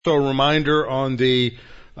So a reminder on the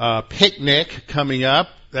picnic coming up,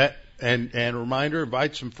 and a reminder,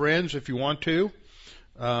 invite some friends if you want to.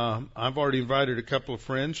 I've already invited a couple of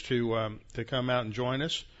friends to come out and join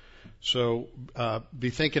us. So be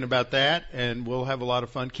thinking about that, and we'll have a lot of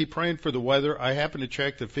fun. Keep praying for the weather. I happen to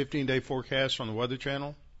check the 15-day forecast on the Weather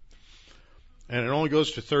Channel, and it only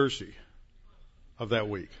goes to Thursday of that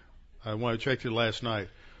week. I checked it last night.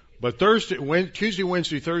 But Tuesday,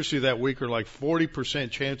 Wednesday, Thursday that week are like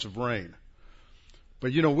 40% chance of rain.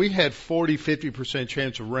 But we had 50%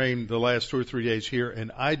 chance of rain the last 2 or 3 days here,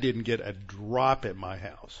 and I didn't get a drop at my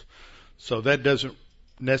house. So that doesn't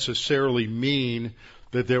necessarily mean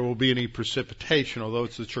that there will be any precipitation, although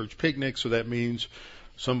it's the church picnic, so that means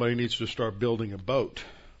somebody needs to start building a boat.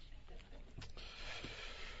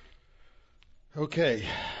 Okay.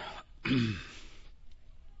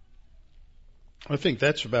 I think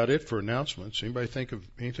that's about it for announcements. Anybody think of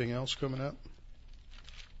anything else coming up?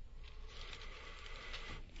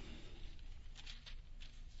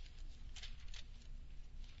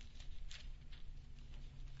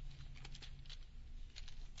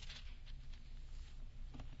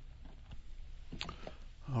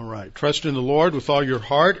 All right. Trust in the Lord with all your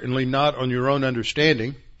heart and lean not on your own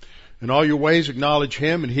understanding. In all your ways acknowledge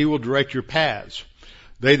Him, and He will direct your paths.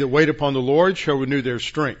 They that wait upon the Lord shall renew their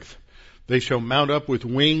strength. They shall mount up with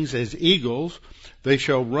wings as eagles. They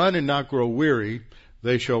shall run and not grow weary.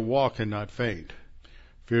 They shall walk and not faint.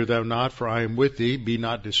 Fear thou not, for I am with thee. Be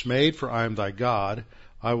not dismayed, for I am thy God.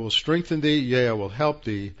 I will strengthen thee, yea, I will help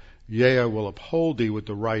thee. Yea, I will uphold thee with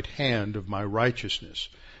the right hand of my righteousness.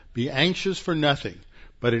 Be anxious for nothing,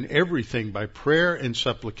 but in everything by prayer and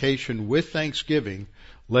supplication with thanksgiving,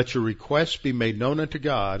 let your requests be made known unto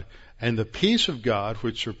God, and the peace of God,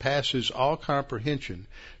 which surpasses all comprehension,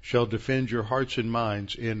 shall defend your hearts and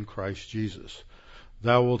minds in Christ Jesus.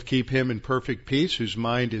 Thou wilt keep him in perfect peace, whose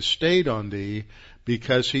mind is stayed on thee,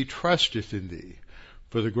 because he trusteth in thee.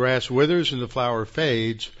 For the grass withers and the flower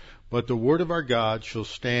fades, but the word of our God shall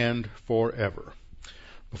stand forever.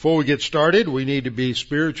 Before we get started, we need to be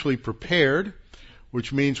spiritually prepared,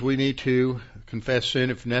 which means we need to confess sin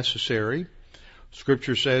if necessary.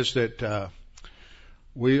 Scripture says that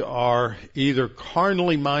we are either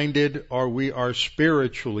carnally minded or we are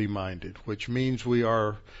spiritually minded, which means we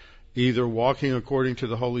are either walking according to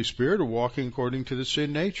the Holy Spirit or walking according to the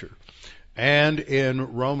sin nature. And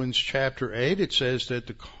in Romans chapter 8, it says that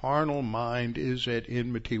the carnal mind is at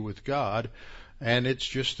enmity with God, and it's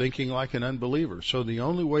just thinking like an unbeliever. So the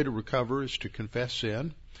only way to recover is to confess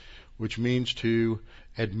sin, which means to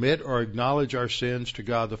admit or acknowledge our sins to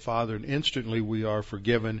God the Father, and instantly we are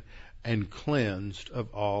forgiven and cleansed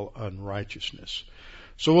of all unrighteousness.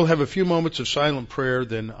 So we'll have a few moments of silent prayer,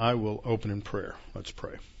 then I will open in prayer. Let's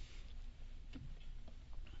pray.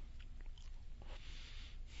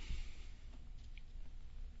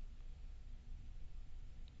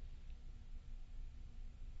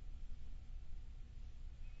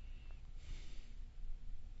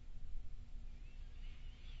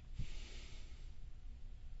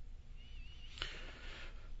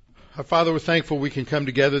 Father, we're thankful we can come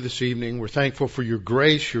together this evening. We're thankful for your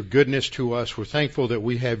grace, your goodness to us. We're thankful that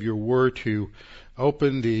we have your word to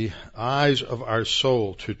open the eyes of our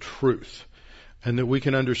soul to truth, and that we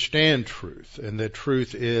can understand truth, and that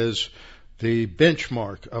truth is the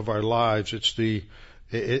benchmark of our lives. It's the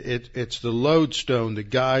lodestone that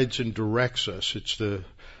guides and directs us. It's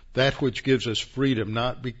that which gives us freedom,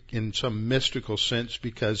 not in some mystical sense,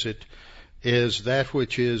 because it is that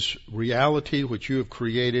which is reality, which you have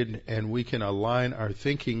created, and we can align our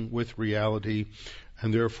thinking with reality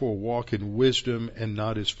and therefore walk in wisdom and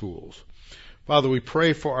not as fools. Father, we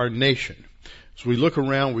pray for our nation. As we look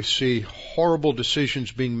around, we see horrible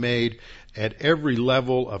decisions being made at every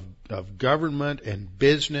level of government and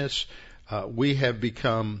business. We have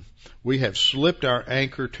slipped our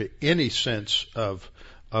anchor to any sense of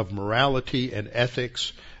morality and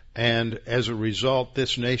ethics. And as a result,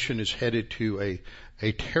 this nation is headed to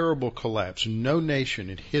a terrible collapse. No nation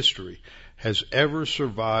in history has ever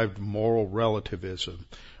survived moral relativism.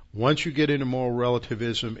 Once you get into moral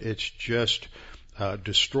relativism, it just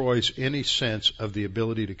destroys any sense of the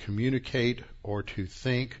ability to communicate or to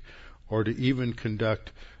think or to even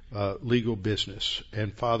conduct legal business.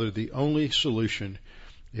 And Father, the only solution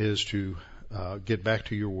is to get back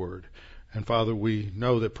to your word. And Father, we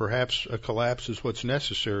know that perhaps a collapse is what's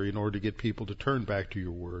necessary in order to get people to turn back to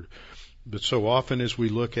your word. But so often as we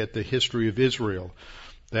look at the history of Israel,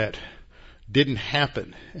 that didn't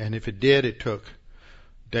happen. And if it did, it took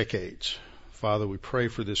decades. Father, we pray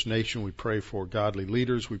for this nation. We pray for godly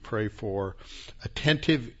leaders. We pray for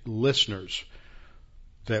attentive listeners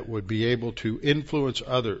that would be able to influence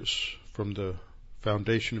others from the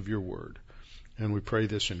foundation of your word. And we pray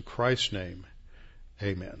this in Christ's name.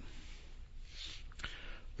 Amen.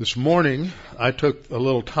 This morning, I took a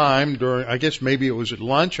little time during, I guess maybe it was at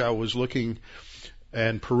lunch, I was looking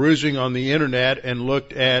and perusing on the internet and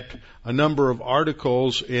looked at a number of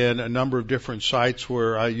articles in a number of different sites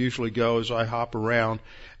where I usually go as I hop around.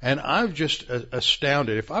 And I'm just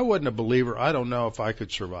astounded. If I wasn't a believer, I don't know if I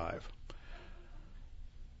could survive.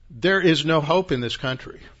 There is no hope in this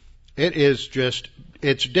country. It is just,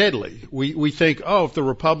 it's deadly. We think, oh, if the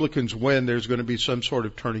Republicans win, there's going to be some sort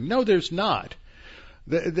of turning. No, there's not.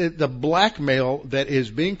 The blackmail that is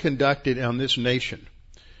being conducted on this nation,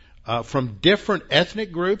 from different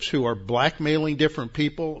ethnic groups who are blackmailing different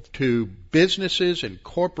people to businesses and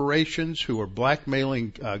corporations who are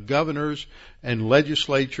blackmailing governors and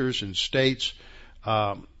legislatures and states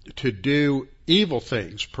to do evil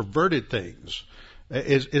things, perverted things,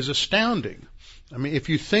 is astounding. I mean, if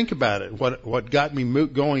you think about it, what got me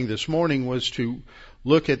going this morning was to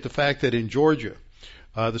look at the fact that in Georgia,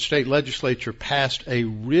 the state legislature passed a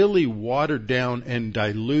really watered down and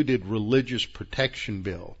diluted religious protection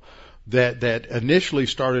bill that initially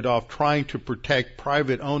started off trying to protect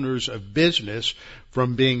private owners of business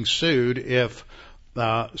from being sued if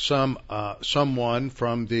someone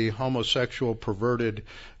from the homosexual perverted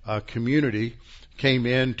community came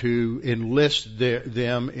in to enlist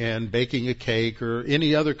them in baking a cake or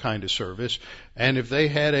any other kind of service. And if they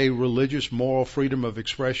had a religious, moral, freedom of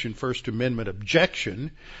expression, First Amendment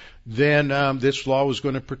objection, then this law was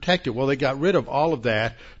going to protect it. Well, they got rid of all of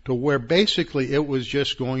that to where basically it was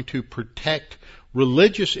just going to protect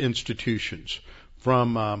religious institutions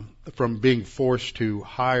from being forced to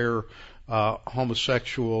hire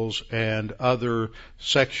homosexuals and other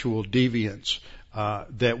sexual deviants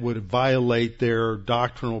that would violate their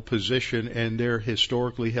doctrinal position and their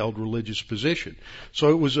historically held religious position. So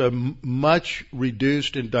it was a much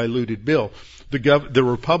reduced and diluted bill. The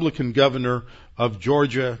Republican governor of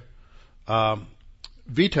Georgia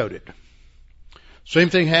vetoed it. Same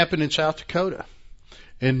thing happened in South Dakota.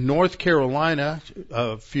 In North Carolina,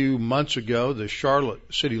 a few months ago, the Charlotte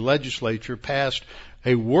City Legislature passed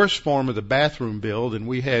a worse form of the bathroom bill than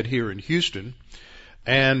we had here in Houston.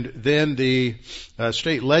 And then the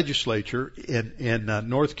state legislature in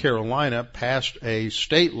North Carolina passed a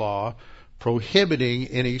state law prohibiting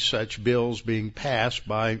any such bills being passed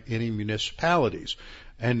by any municipalities.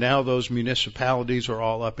 And now those municipalities are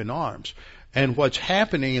all up in arms. And what's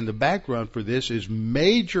happening in the background for this is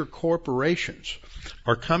major corporations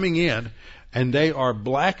are coming in and they are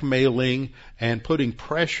blackmailing and putting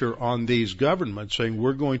pressure on these governments, saying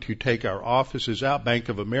we're going to take our offices out. Bank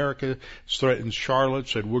of America threatens Charlotte,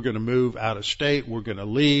 said we're going to move out of state, we're going to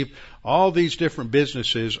leave. All these different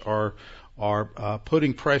businesses are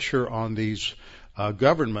putting pressure on these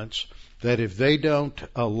governments that if they don't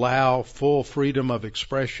allow full freedom of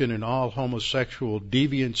expression and all homosexual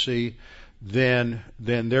deviancy, then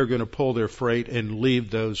they're going to pull their freight and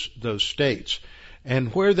leave those states.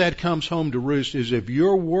 And where that comes home to roost is if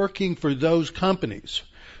you're working for those companies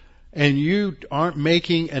and you aren't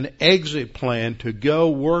making an exit plan to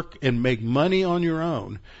go work and make money on your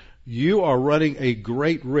own, you are running a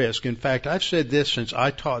great risk. In fact, I've said this since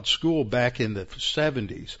I taught school back in the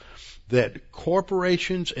 70s, that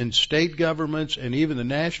corporations and state governments and even the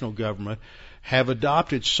national government have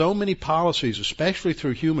adopted so many policies, especially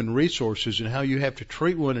through human resources and how you have to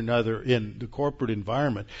treat one another in the corporate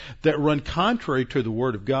environment, that run contrary to the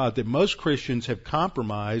Word of God, that most Christians have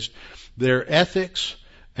compromised their ethics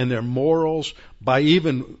and their morals by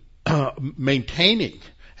even maintaining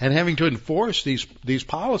and having to enforce these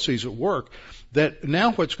policies at work. That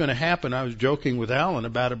now what's going to happen, I was joking with Alan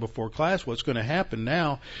about it before class, what's going to happen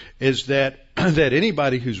now is that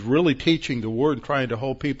anybody who's really teaching the Word and trying to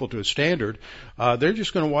hold people to a standard, they're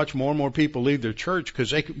just going to watch more and more people leave their church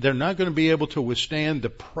because they're not going to be able to withstand the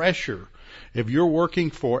pressure. If you're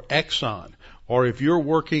working for Exxon, or if you're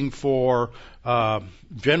working for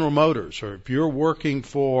General Motors, or if you're working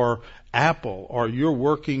for Apple, or you're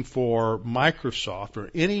working for Microsoft,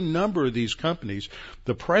 or any number of these companies,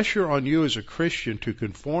 the pressure on you as a Christian to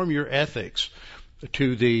conform your ethics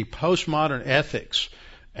to the postmodern ethics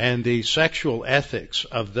and the sexual ethics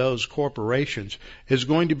of those corporations is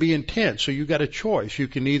going to be intense. So you've got a choice. You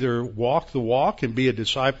can either walk the walk and be a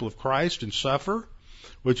disciple of Christ and suffer,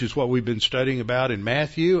 which is what we've been studying about in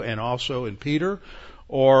Matthew and also in Peter,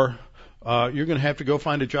 or you're going to have to go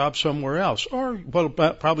find a job somewhere else. Or what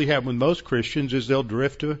will probably happen with most Christians is they'll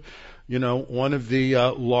drift to, one of the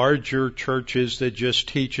larger churches that just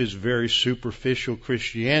teaches very superficial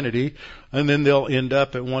Christianity, and then they'll end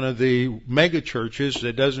up at one of the mega churches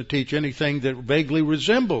that doesn't teach anything that vaguely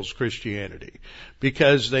resembles Christianity,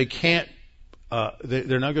 because they can't,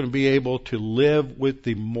 they're not going to be able to live with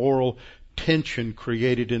the moral tension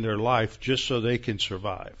created in their life just so they can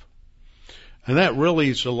survive. And that really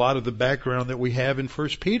is a lot of the background that we have in 1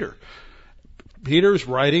 Peter. Peter's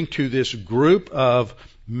writing to this group of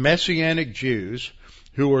Messianic Jews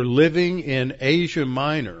who are living in Asia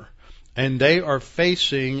Minor, and they are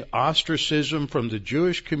facing ostracism from the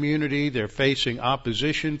Jewish community, they're facing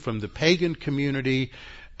opposition from the pagan community,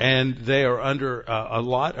 and they are under a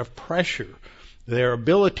lot of pressure. Their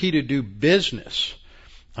ability to do business.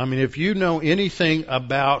 I mean, if you know anything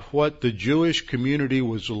about what the Jewish community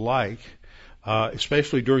was like,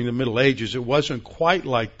 especially during the Middle Ages, it wasn't quite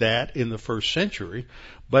like that in the first century,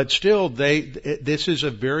 but still this is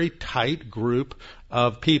a very tight group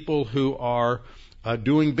of people who are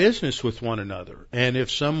doing business with one another. And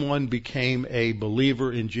if someone became a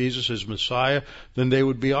believer in Jesus as Messiah, then they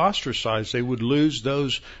would be ostracized. They would lose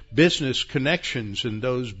those business connections and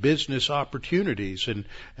those business opportunities,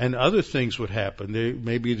 and other things would happen.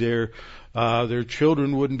 Maybe their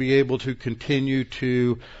children wouldn't be able to continue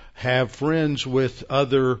to have friends with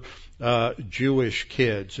other Jewish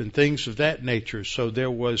kids and things of that nature. So there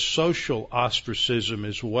was social ostracism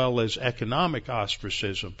as well as economic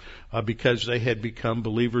ostracism because they had become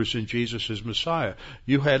believers in Jesus as Messiah.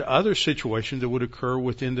 You had other situations that would occur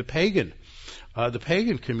within the pagan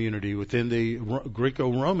community, within the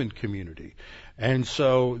Greco-Roman community. And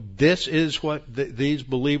so this is what these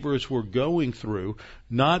believers were going through,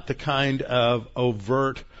 not the kind of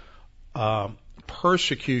overt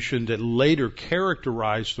persecution that later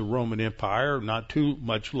characterized the Roman Empire. Not too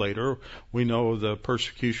much later. We know of the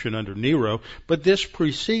persecution under Nero, but this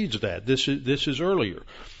precedes that. This is earlier.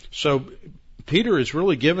 So Peter has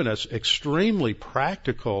really given us extremely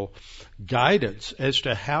practical guidance as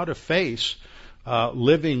to how to face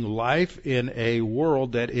living life in a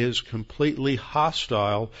world that is completely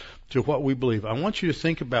hostile to what we believe. I want you to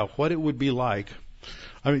think about what it would be like.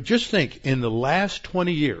 I mean, just think, in the last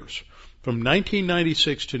 20 years, from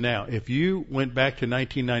 1996 to now, if you went back to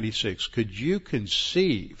 1996, could you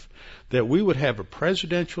conceive that we would have a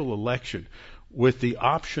presidential election with the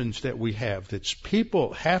options that we have? That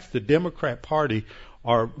people, half the Democrat Party,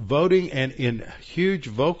 are voting and in huge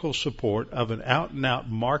vocal support of an out-and-out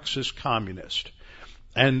Marxist communist.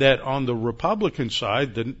 And that on the Republican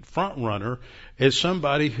side, the front runner is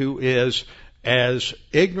somebody who is as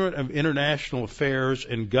ignorant of international affairs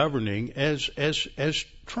and governing as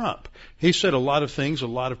Trump. He said a lot of things a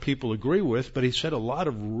lot of people agree with, but he said a lot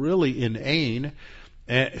of really inane,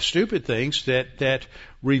 stupid things that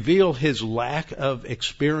reveal his lack of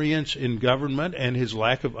experience in government and his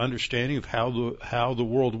lack of understanding of how the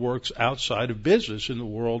world works outside of business in the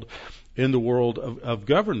world of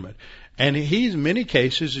government. And he, in many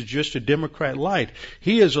cases, is just a Democrat light.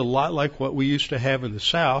 He is a lot like what we used to have in the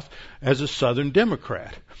South as a Southern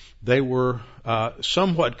Democrat. They were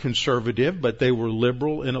somewhat conservative, but they were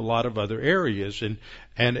liberal in a lot of other areas.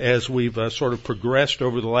 And as we've sort of progressed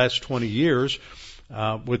over the last 20 years,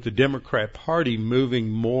 with the Democrat Party moving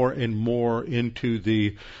more and more into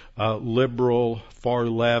the liberal,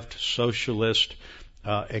 far-left, socialist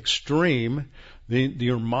extreme,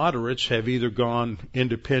 the moderates have either gone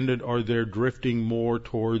independent or they're drifting more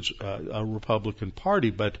towards a Republican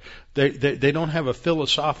Party, but they don't have a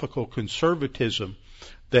philosophical conservatism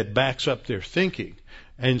that backs up their thinking.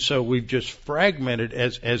 And so we've just fragmented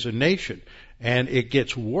as a nation. And it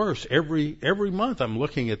gets worse every month. I'm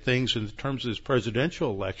looking at things in terms of this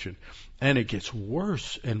presidential election, and it gets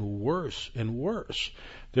worse and worse and worse.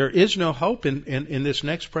 There is no hope in this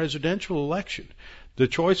next presidential election. The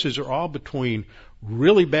choices are all between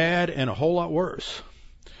really bad and a whole lot worse.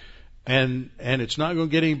 And it's not going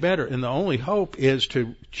to get any better. And the only hope is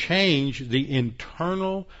to change the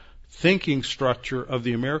internal thinking structure of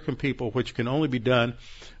the American people, which can only be done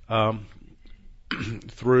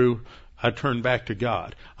through a turn back to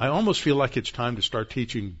God. I almost feel like it's time to start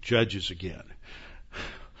teaching Judges again,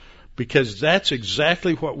 because that's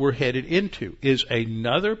exactly what we're headed into, is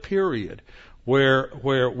another period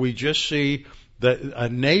where we just see a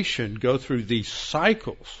nation go through these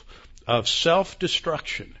cycles of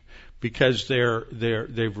self-destruction because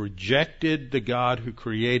they've rejected the God who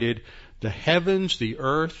created the heavens, the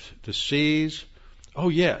earth, the seas. Oh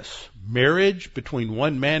yes, marriage between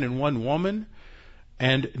one man and one woman,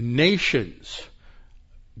 and nations.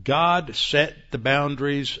 God set the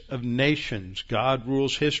boundaries of nations. God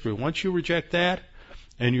rules history. Once you reject that,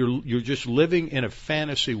 and you're just living in a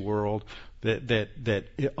fantasy world that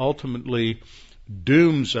ultimately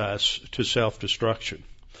dooms us to self-destruction.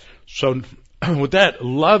 So with that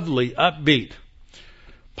lovely, upbeat,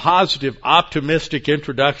 positive, optimistic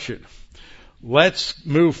introduction, let's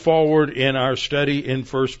move forward in our study in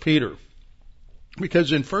 1 Peter.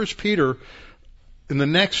 Because in 1 Peter, in the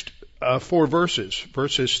next 4 verses,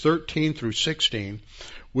 verses 13 through 16,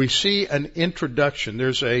 we see an introduction.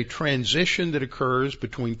 There's a transition that occurs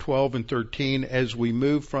between 12 and 13 as we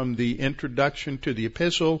move from the introduction to the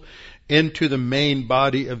epistle into the main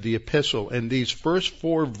body of the epistle. And these first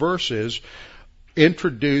 4 verses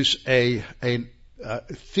introduce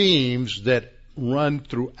themes that run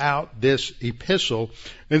throughout this epistle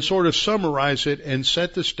and sort of summarize it and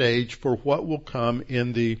set the stage for what will come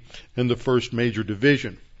in the first major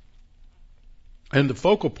division. And the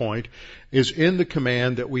focal point is in the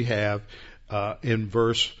command that we have in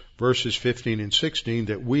verses 15 and 16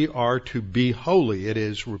 that we are to be holy. It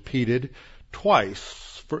is repeated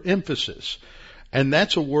twice for emphasis. And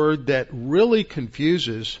that's a word that really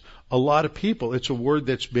confuses a lot of people. It's a word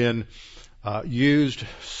that's been used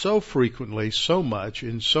so frequently, so much,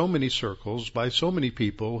 in so many circles, by so many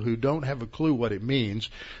people who don't have a clue what it means,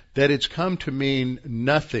 that it's come to mean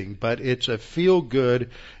nothing, but it's a feel-good,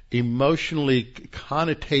 emotionally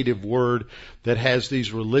connotative word that has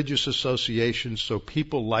these religious associations, so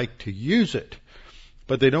people like to use it,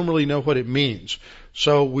 but they don't really know what it means.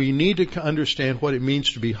 So we need to understand what it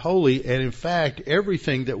means to be holy, and in fact,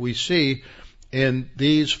 everything that we see in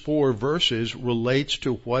these 4 verses relates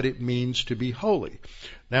to what it means to be holy.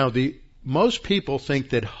 Now, most people think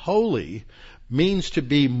that holy means to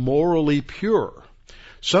be morally pure.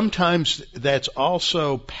 Sometimes that's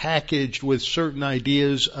also packaged with certain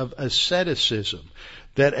ideas of asceticism,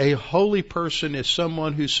 that a holy person is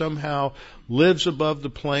someone who somehow lives above the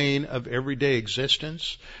plane of everyday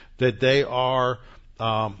existence, that they are,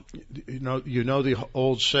 you know the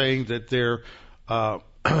old saying that they're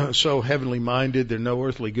so heavenly minded, they're no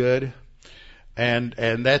earthly good. And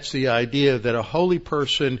that's the idea that a holy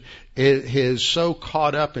person is so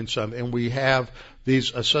caught up in something, and we have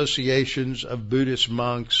these associations of Buddhist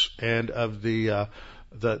monks and of the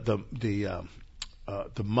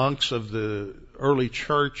monks of the early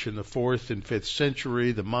church in the 4th and 5th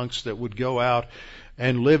century, the monks that would go out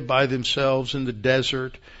and live by themselves in the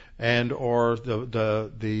desert, or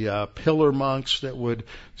the pillar monks that would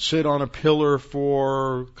sit on a pillar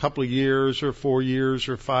for a couple of years or 4 years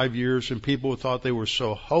or 5 years, and people thought they were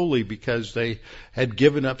so holy because they had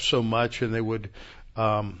given up so much, and they would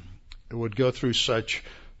go through such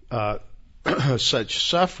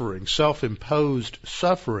suffering, self-imposed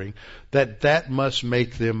suffering, that must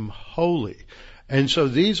make them holy. And so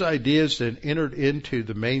these ideas then entered into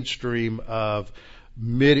the mainstream of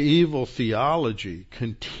medieval theology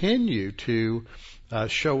continue to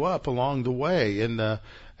show up along the way.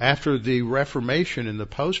 After the Reformation and the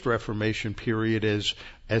post-Reformation period, as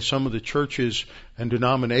some of the churches and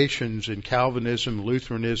denominations in Calvinism,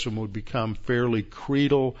 Lutheranism would become fairly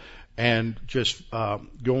creedal and just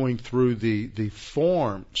going through the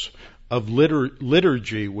forms of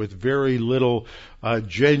liturgy with very little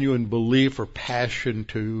genuine belief or passion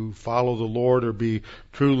to follow the Lord or be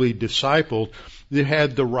truly discipled. They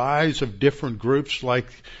had the rise of different groups like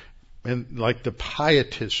the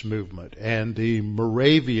Pietist movement and the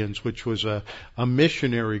Moravians, which was a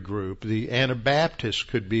missionary group. The Anabaptists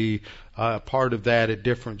could be part of that at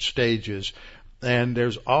different stages. And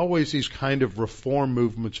there's always these kind of reform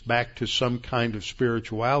movements back to some kind of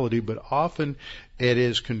spirituality, but often it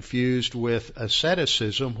is confused with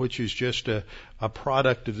asceticism, which is just a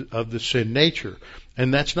product of the sin nature.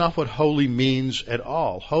 And that's not what holy means at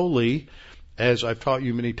all. Holy, as I've taught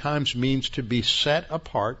you many times, means to be set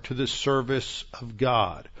apart to the service of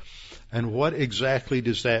God. And what exactly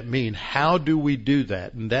does that mean? How do we do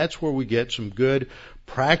that? And that's where we get some good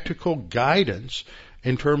practical guidance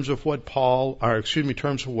in terms of what in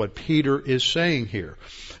terms of what Peter is saying here.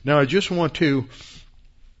 Now, I just want to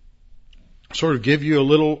sort of give you a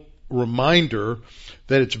little reminder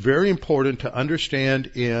that it's very important to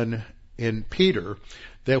understand in Peter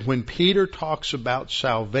that when Peter talks about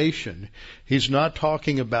salvation, he's not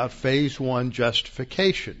talking about phase 1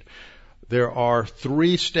 justification. There are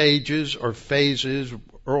 3 stages or phases.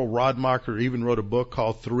 Earl Rodmacher even wrote a book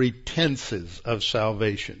called 3 Tenses of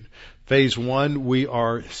Salvation. Phase 1, we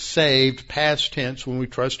are saved, past tense, when we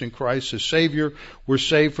trust in Christ as Savior. We're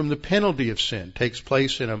saved from the penalty of sin. It takes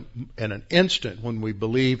place in an instant when we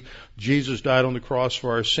believe Jesus died on the cross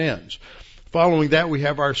for our sins. Following that, we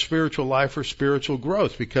have our spiritual life or spiritual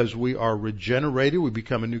growth because we are regenerated. We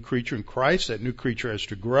become a new creature in Christ. That new creature has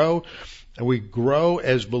to grow. And we grow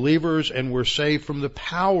as believers and we're saved from the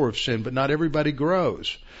power of sin, but not everybody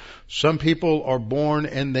grows. Some people are born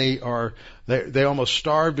and they almost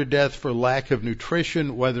starve to death for lack of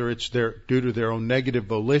nutrition, whether it's due to their own negative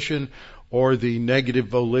volition or the negative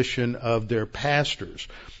volition of their pastors.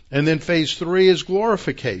 And then phase 3 is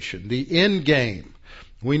glorification, the end game.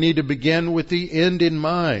 We need to begin with the end in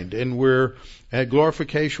mind, and at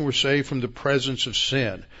glorification we're saved from the presence of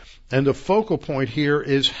sin. And the focal point here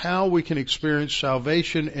is how we can experience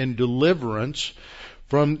salvation and deliverance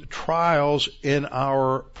from trials in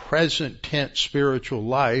our present tense spiritual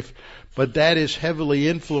life, but that is heavily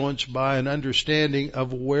influenced by an understanding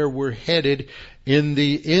of where we're headed in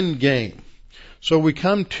the end game. So we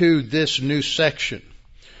come to this new section,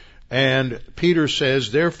 and Peter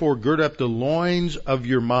says, therefore gird up the loins of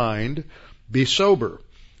your mind, be sober,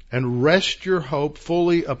 and rest your hope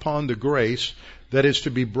fully upon the grace that is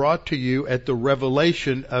to be brought to you at the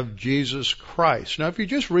revelation of Jesus Christ. Now, if you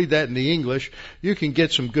just read that in the English, you can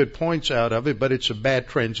get some good points out of it, but it's a bad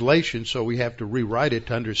translation, so we have to rewrite it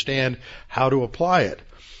to understand how to apply it.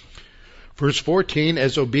 Verse 14,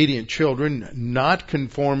 as obedient children, not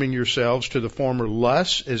conforming yourselves to the former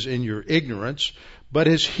lusts as in your ignorance, but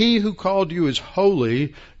as he who called you is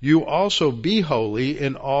holy, you also be holy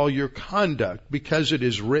in all your conduct, because it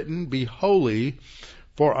is written, be holy,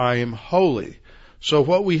 for I am holy. So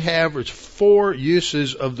what we have is 4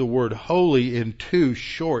 uses of the word holy in 2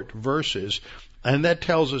 short verses, and that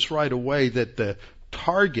tells us right away that the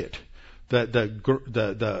target,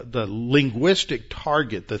 the linguistic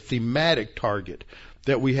target, the thematic target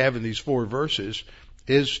that we have in these 4 verses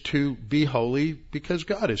is to be holy because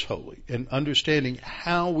God is holy, and understanding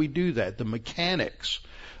how we do that, the mechanics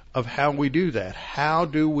of how we do that. How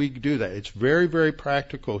do we do that? It's very, very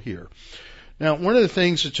practical here. Now, one of the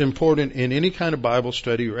things that's important in any kind of Bible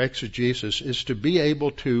study or exegesis is to be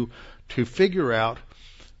able to figure out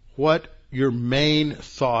what your main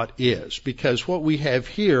thought is. Because what we have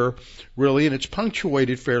here, really, and it's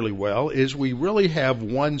punctuated fairly well, is we really have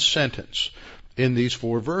one sentence in these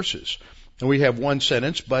 4 verses. And we have one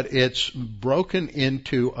sentence, but it's broken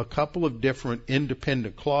into a couple of different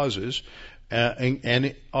independent clauses, and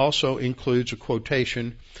it also includes a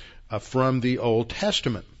quotation from the Old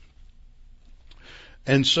Testament.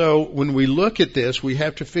 And so when we look at this, we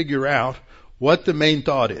have to figure out what the main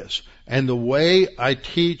thought is. And the way I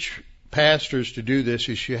teach pastors to do this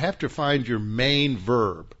is you have to find your main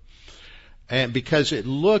verb. And because it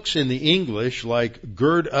looks in the English like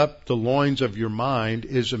gird up the loins of your mind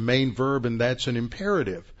is a main verb, and that's an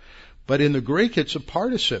imperative. But in the Greek, it's a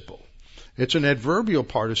participle. It's an adverbial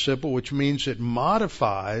participle, which means it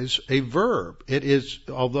modifies a verb. It is,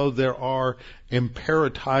 although there are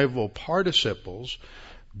imperatival participles,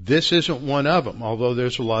 this isn't one of them, although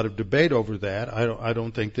there's a lot of debate over that. I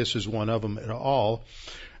don't think this is one of them at all.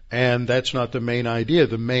 And that's not the main idea.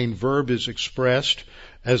 The main verb is expressed,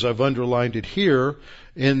 as I've underlined it here,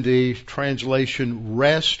 in the translation,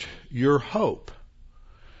 rest your hope.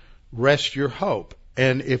 Rest your hope.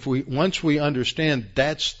 And once we understand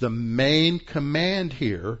that's the main command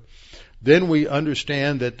here, then we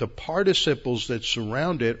understand that the participles that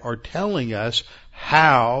surround it are telling us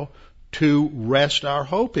how to rest our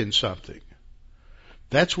hope in something.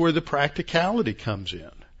 That's where the practicality comes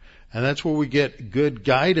in. And that's where we get good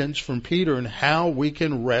guidance from Peter on how we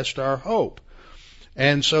can rest our hope.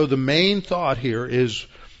 And so the main thought here is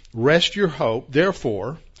rest your hope.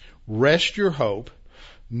 Therefore, rest your hope,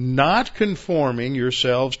 not conforming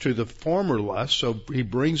yourselves to the former lusts. So he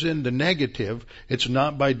brings in the negative. It's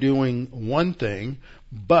not by doing one thing,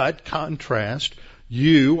 but contrast,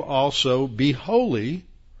 you also be holy,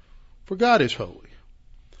 for God is holy.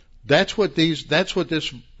 That's what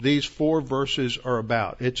these 4 verses are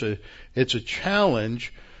about. It's a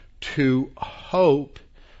challenge to hope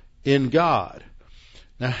in God.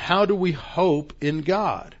 Now, how do we hope in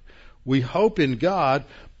God? We hope in God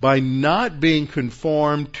by not being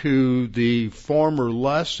conformed to the former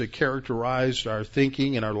lusts that characterized our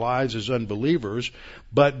thinking and our lives as unbelievers,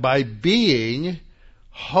 but by being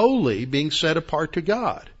holy, being set apart to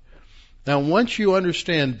God. Now, once you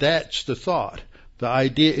understand that's the thought, the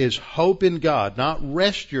idea is hope in God, not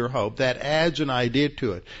rest your hope. That adds an idea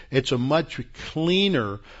to it. It's a much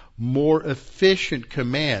cleaner, more efficient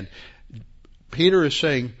command. Peter is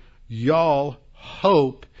saying, y'all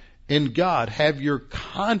hope in God. Have your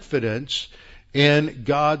confidence in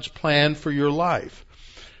God's plan for your life.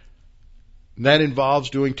 And that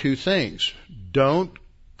involves doing 2 things. Don't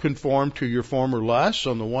conform to your former lusts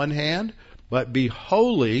on the one hand, but be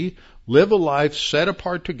holy, live a life set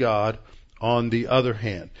apart to God on the other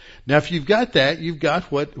hand. Now, if you've got that, you've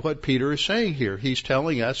got what Peter is saying here. He's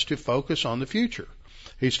telling us to focus on the future.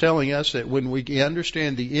 He's telling us that when we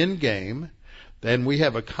understand the end game, then we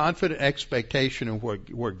have a confident expectation of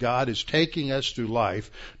where God is taking us through life,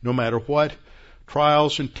 no matter what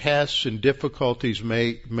trials and tests and difficulties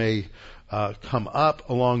may come up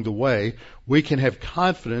along the way. We can have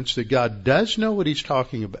confidence that God does know what He's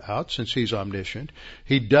talking about, since He's omniscient.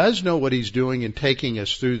 He does know what He's doing in taking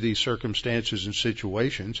us through these circumstances and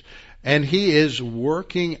situations, and He is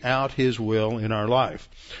working out His will in our life.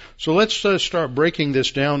 So let's start breaking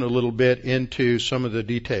this down a little bit into some of the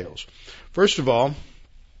details. First of all,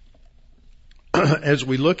 as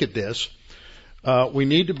we look at this, we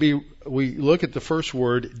look at the first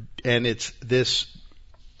word, and it's this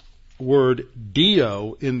word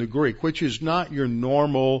dio in the Greek, which is not your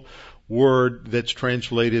normal word that's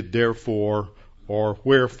translated therefore or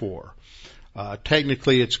wherefore.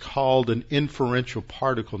 Technically, it's called an inferential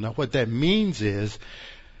particle. Now, what that means is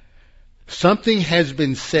something has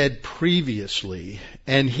been said previously,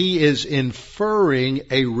 and he is inferring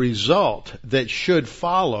a result that should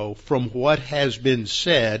follow from what has been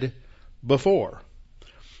said before.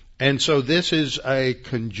 And so this is a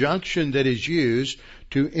conjunction that is used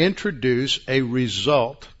to introduce a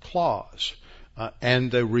result clause.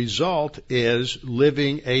 And the result is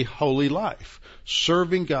living a holy life,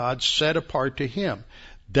 serving God, set apart to Him.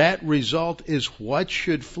 That result is what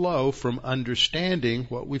should flow from understanding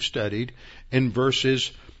what we've studied in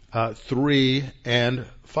verses 3 and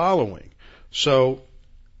following. So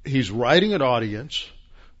he's writing an audience.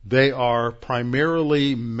 They are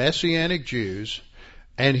primarily Messianic Jews,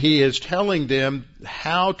 and he is telling them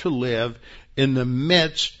how to live in the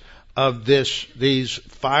midst of these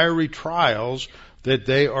fiery trials that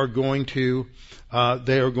they are going to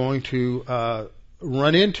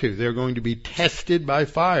run into. They're going to be tested by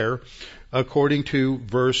fire, according to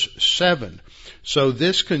verse 7. So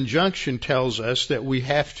this conjunction tells us that we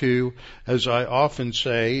have to, as I often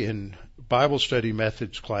say in Bible study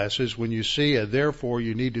methods classes, when you see a therefore,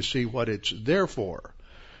 you need to see what it's there for.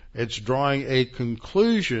 It's drawing a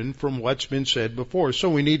conclusion from what's been said before. So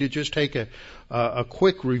we need to just take a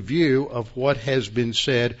quick review of what has been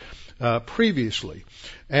said previously.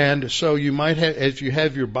 And so you might have, as you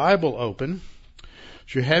have your Bible open,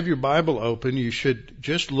 you should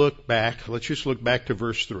just look back. Let's just look back to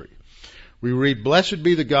verse 3. We read, "Blessed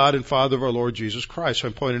be the God and Father of our Lord Jesus Christ." I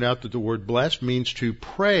pointed out that the word blessed means to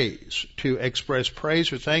praise, to express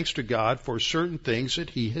praise or thanks to God for certain things that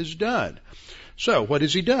He has done. So, what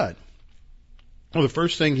has He done? Well, the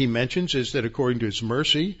first thing He mentions is that according to His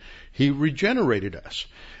mercy, He regenerated us.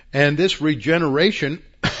 And this regeneration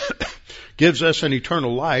gives us an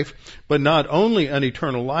eternal life, but not only an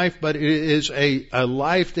eternal life, but it is a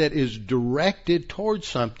life that is directed towards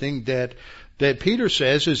something that Peter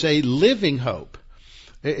says is a living hope.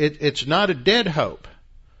 It's not a dead hope.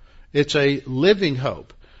 It's a living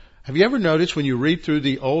hope. Have you ever noticed when you read through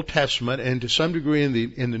the Old Testament, and to some degree in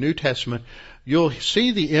the New Testament, you'll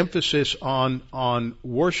see the emphasis on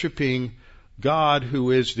worshiping God,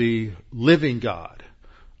 who is the living God.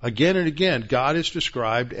 Again and again, God is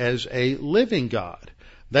described as a living God.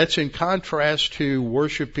 That's in contrast to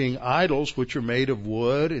worshiping idols, which are made of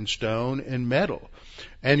wood and stone and metal.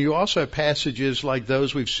 And you also have passages like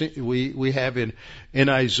those we have in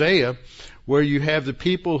Isaiah, where you have the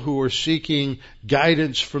people who are seeking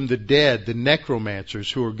guidance from the dead, the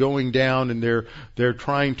necromancers who are going down and they're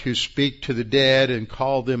trying to speak to the dead and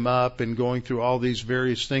call them up and going through all these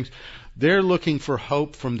various things. They're looking for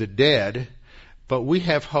hope from the dead, but we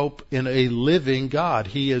have hope in a living God.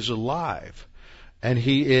 He is alive, and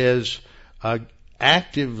He is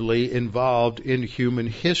actively involved in human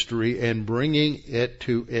history and bringing it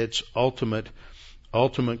to its ultimate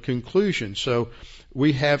conclusion. So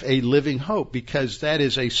we have a living hope, because that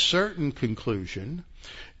is a certain conclusion.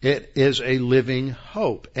 It is a living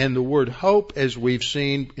hope. And the word hope, as we've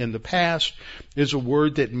seen in the past, is a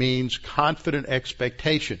word that means confident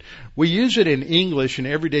expectation. We use it in English in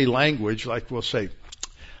everyday language, like we'll say,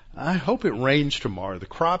 "I hope it rains tomorrow. The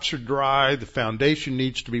crops are dry. The foundation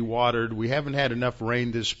needs to be watered. We haven't had enough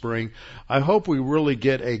rain this spring. I hope we really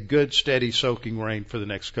get a good, steady, soaking rain for the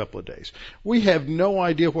next couple of days." We have no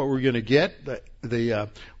idea what we're going to get. The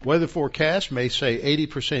weather forecast may say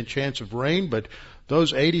 80% chance of rain, but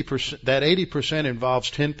that 80% involves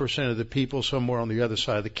 10% of the people somewhere on the other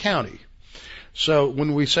side of the county. So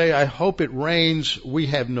when we say, "I hope it rains," we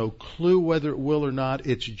have no clue whether it will or not.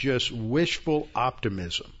 It's just wishful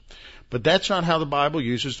optimism. But that's not how the Bible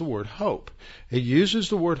uses the word hope. It uses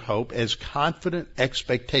the word hope as confident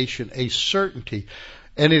expectation, a certainty.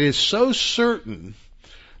 And it is so certain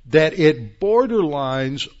that it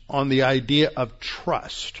borderlines on the idea of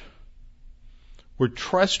trust. We're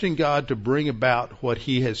trusting God to bring about what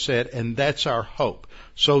He has said, and that's our hope.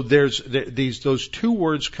 So those two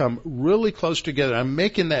words come really close together. I'm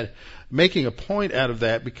making a point out of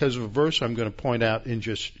that because of a verse I'm going to point out in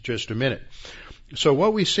just a minute. So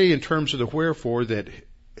what we see in terms of the wherefore, that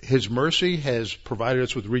His mercy has provided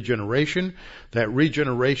us with regeneration. That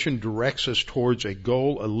regeneration directs us towards a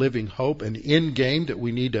goal, a living hope, an end game that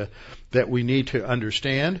we need to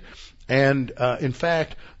understand. And in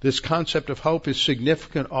fact, this concept of hope is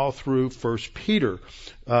significant all through 1 Peter.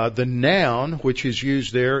 The noun, which is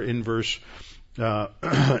used there in verse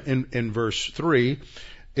in verse 3,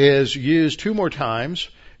 is used two more times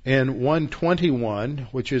in 1:21,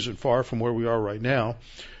 which isn't far from where we are right now,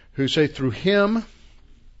 who say, through him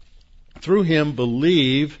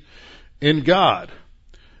believe in God.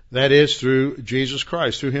 That is, through Jesus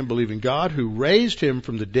Christ. Through Him believe in God, who raised Him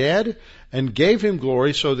from the dead and gave Him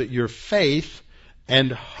glory, so that your faith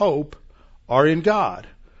and hope are in God.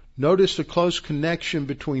 Notice the close connection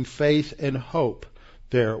between faith and hope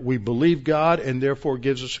there. We believe God, and therefore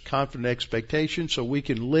gives us a confident expectation so we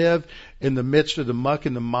can live in the midst of the muck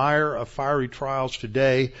and the mire of fiery trials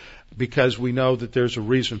today, because we know that there's a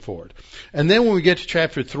reason for it. And then when we get to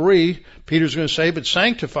chapter 3, Peter's going to say, but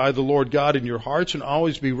sanctify the Lord God in your hearts, and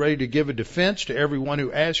always be ready to give a defense to everyone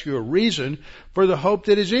who asks you a reason for the hope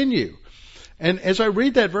that is in you. And as I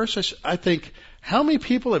read that verse, I think, how many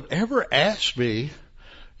people have ever asked me,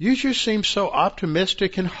 you just seem so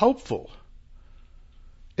optimistic and hopeful.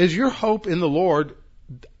 Is your hope in the Lord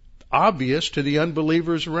obvious to the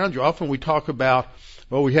unbelievers around you? Often we talk about,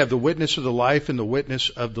 well, we have the witness of the life and the witness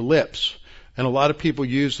of the lips. And a lot of people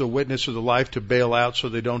use the witness of the life to bail out so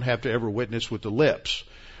they don't have to ever witness with the lips.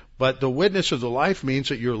 But the witness of the life means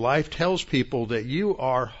that your life tells people that you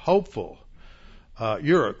are hopeful.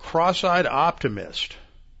 You're a cross-eyed optimist.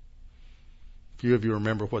 A few of you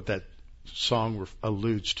remember what that song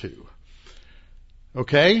alludes to.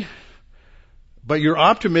 Okay? But your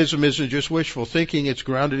optimism isn't just wishful thinking, it's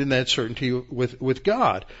grounded in that certainty with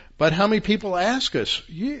God. But how many people ask us,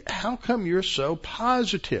 how come you're so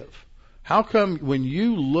positive? How come when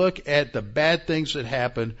you look at the bad things that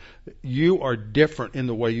happen, you are different in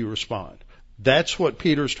the way you respond? That's what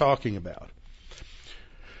Peter's talking about.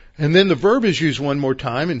 And then the verb is used one more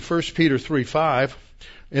time in 1 Peter 3:5.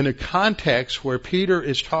 In a context where Peter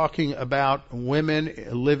is talking about women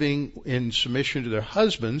living in submission to their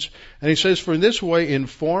husbands. And he says, for in this way, in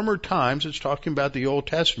former times, it's talking about the Old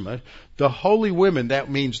Testament, the holy women, that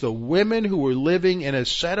means the women who were living in a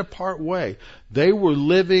set-apart way, they were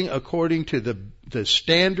living according to the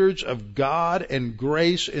standards of God and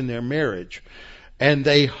grace in their marriage. And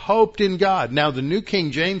they hoped in God. Now, the New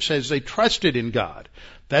King James says they trusted in God.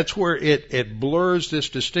 That's where it blurs this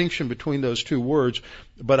distinction between those two words.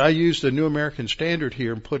 But I use the New American Standard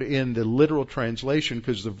here and put in the literal translation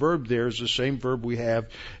because the verb there is the same verb we have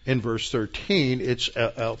in verse 13. It's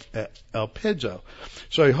elpizo.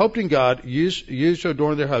 So he hoped in God, used to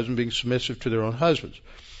adorn their husband, being submissive to their own husbands.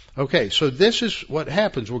 Okay, so this is what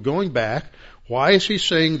happens. We're going back. Why is he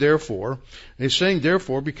saying therefore? He's saying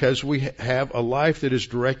therefore because we have a life that is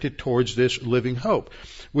directed towards this living hope.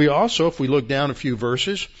 We also, if we look down a few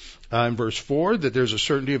verses, in verse 4, that there's a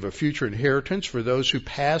certainty of a future inheritance for those who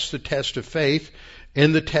pass the test of faith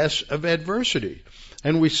in the test of adversity.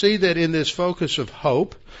 And we see that in this focus of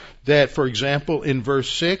hope, that, for example, in verse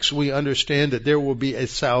 6, we understand that there will be a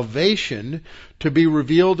salvation to be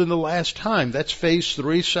revealed in the last time. That's phase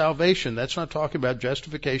 3 salvation. That's not talking about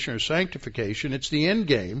justification or sanctification. It's the end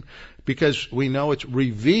game, because we know it's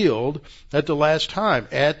revealed at the last time,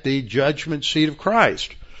 at the judgment seat of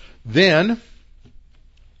Christ. Then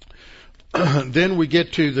we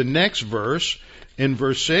get to the next verse. In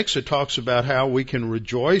verse 6, it talks about how we can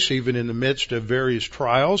rejoice even in the midst of various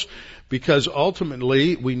trials, because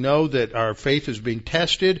ultimately we know that our faith is being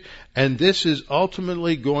tested, and this is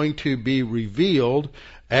ultimately going to be revealed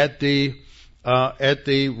at the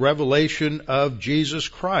revelation of Jesus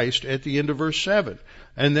Christ at the end of verse 7.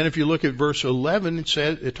 And then if you look at verse 11,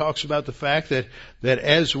 it talks about the fact that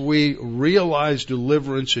as we realize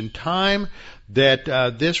deliverance in time, that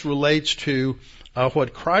this relates to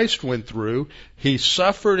what Christ went through. He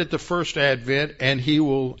suffered at the first advent, and he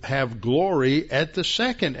will have glory at the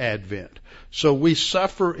second advent. So we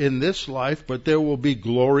suffer in this life, but there will be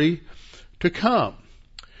glory to come.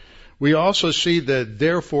 We also see that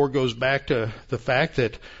therefore goes back to the fact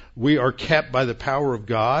that we are kept by the power of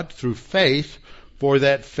God through faith for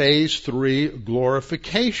that phase 3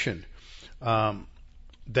 glorification.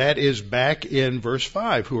 that is back in verse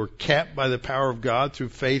 5, who are kept by the power of God through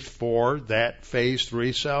faith for that phase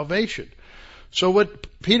 3 salvation. So what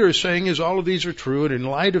Peter is saying is all of these are true, and in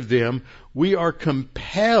light of them, we are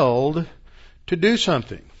compelled to do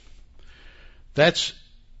something. That's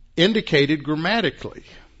indicated grammatically.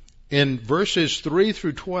 In verses 3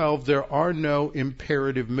 through 12, there are no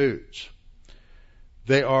imperative moods.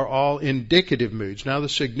 They are all indicative moods. Now, the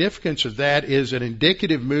significance of that is an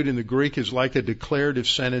indicative mood in the Greek is like a declarative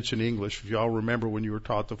sentence in English. If you all remember when you were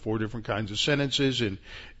taught the 4 different kinds of sentences in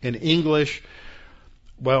English.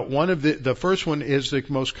 Well, the first one is the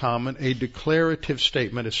most common, a declarative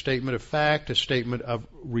statement, a statement of fact, a statement of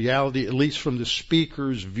reality, at least from the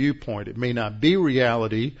speaker's viewpoint. It may not be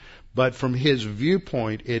reality, but from his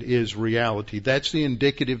viewpoint, it is reality. That's the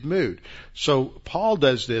indicative mood. So Paul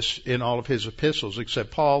does this in all of his epistles,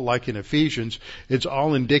 except Paul, like in Ephesians, it's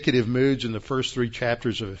all indicative moods in the first 3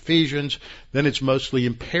 chapters of Ephesians. Then it's mostly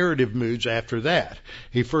imperative moods after that.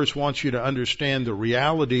 He first wants you to understand the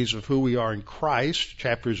realities of who we are in Christ,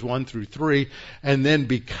 chapters 1 through 3, and then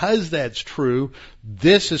because that's true,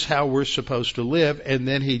 this is how we're supposed to live, and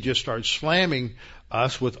then he just starts slamming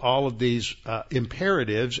us with all of these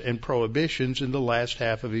imperatives and prohibitions in the last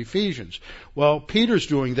half of Ephesians. Well, Peter's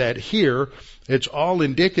doing that here. It's all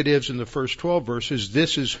indicatives in the first 12 verses.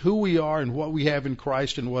 This is who we are and what we have in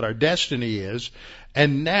Christ and what our destiny is.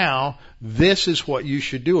 And now, this is what you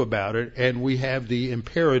should do about it. And we have the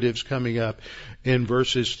imperatives coming up in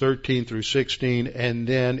verses 13 through 16 and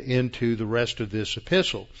then into the rest of this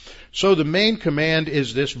epistle. So the main command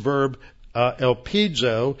is this verb,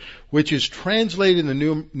 elpizo, which is translated in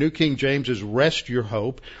the New King James as rest your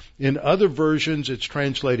hope. In other versions, it's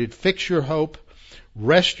translated fix your hope,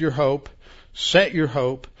 rest your hope, set your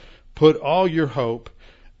hope, put all your hope.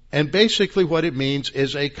 And basically what it means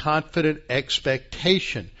is a confident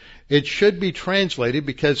expectation. It should be translated,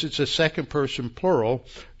 because it's a second person plural,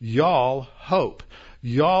 y'all hope.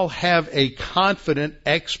 Y'all have a confident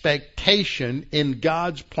expectation in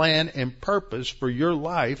God's plan and purpose for your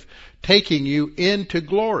life, taking you into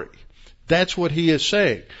glory. That's what he is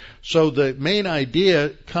saying. So the main idea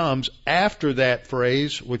comes after that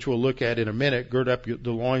phrase, which we'll look at in a minute, gird up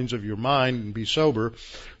the loins of your mind and be sober.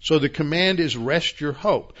 So the command is rest your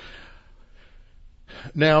hope.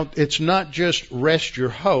 Now, it's not just rest your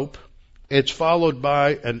hope. It's followed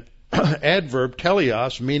by an adverb,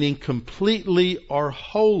 teleos, meaning completely or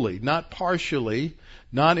wholly, not partially,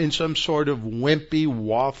 not in some sort of wimpy,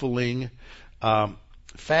 waffling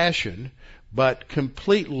fashion, but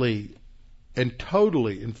completely and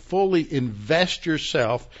totally and fully invest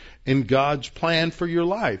yourself in God's plan for your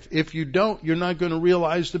life. If you don't, you're not going to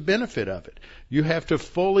realize the benefit of it. You have to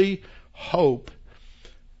fully hope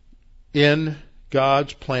in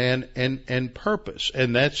God's plan and purpose.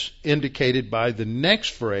 And that's indicated by the next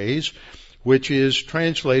phrase, which is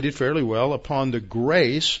translated fairly well, upon the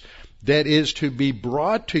grace that is to be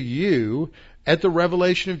brought to you at the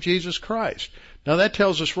revelation of Jesus Christ. Now that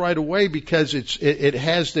tells us right away, because it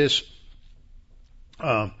has this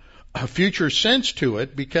a future sense to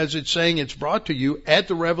it, because it's saying it's brought to you at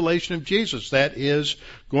the revelation of Jesus. That is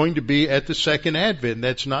going to be at the second advent.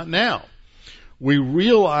 That's not now. We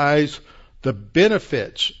realize the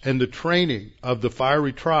benefits and the training of the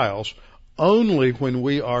fiery trials only when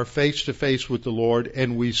we are face to face with the Lord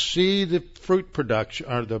and we see the fruit production,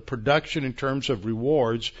 or the production in terms of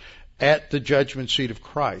rewards, at the judgment seat of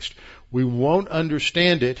Christ. We won't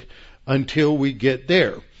understand it until we get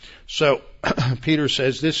there. So Peter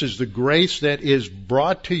says this is the grace that is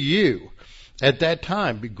brought to you at that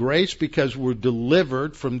time. Grace because we're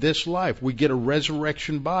delivered from this life. We get a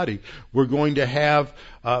resurrection body. We're going to have,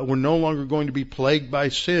 we're no longer going to be plagued by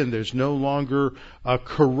sin. There's no longer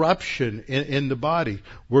corruption in the body.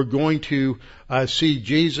 We're going to see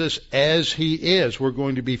Jesus as he is. We're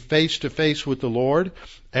going to be face to face with the Lord,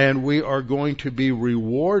 and we are going to be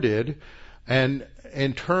rewarded and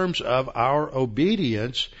in terms of our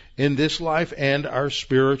obedience in this life and our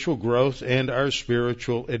spiritual growth and our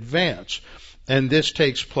spiritual advance. And this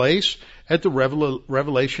takes place at the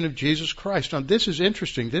revelation of Jesus Christ. Now, this is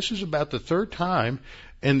interesting. This is about the third time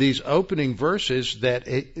in these opening verses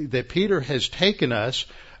that Peter has taken us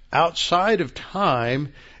outside of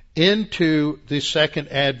time into the second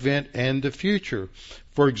advent and the future.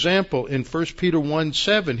 For example, in 1 Peter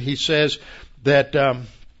 1:7, he says that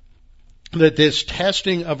this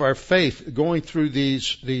testing of our faith, going through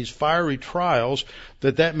these fiery trials,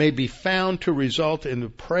 that may be found to result in the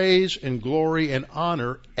praise and glory and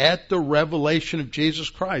honor at the revelation of Jesus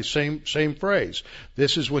Christ. Same phrase.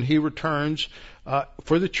 This is when he returns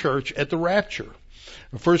for the church at the rapture.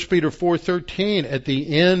 1 Peter 4:13, at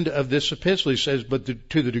the end of this epistle, he says, but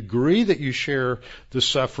to the degree that you share the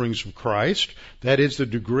sufferings of Christ, that is the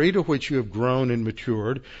degree to which you have grown and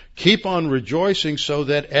matured, keep on rejoicing so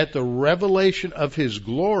that at the revelation of his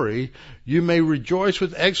glory you may rejoice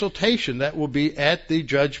with exultation. That will be at the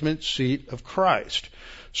judgment seat of Christ.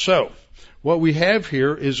 So, what we have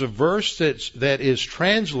here is a verse that is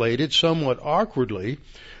translated somewhat awkwardly,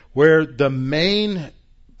 where the main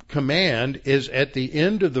command is at the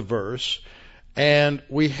end of the verse, and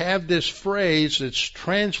we have this phrase that's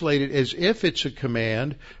translated as if it's a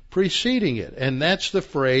command preceding it, and that's the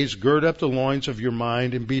phrase, gird up the loins of your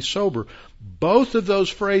mind and be sober. Both of those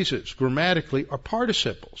phrases, grammatically, are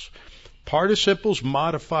participles. Participles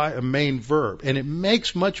modify a main verb, and it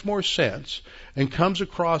makes much more sense and comes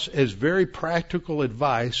across as very practical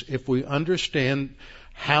advice if we understand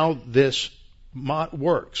how this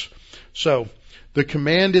works. So, the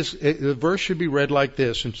command is, the verse should be read like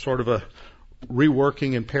this in sort of a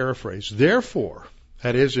reworking and paraphrase. Therefore,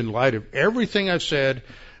 that is in light of everything I've said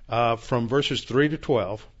from verses 3 to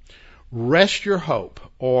 12, rest your hope,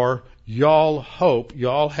 or y'all hope,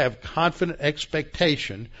 y'all have confident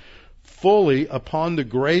expectation fully upon the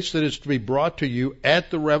grace that is to be brought to you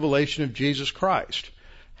at the revelation of Jesus Christ.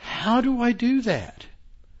 How do I do that?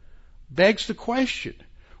 Begs the question.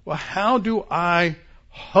 Well, how do I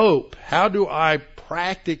hope? How do I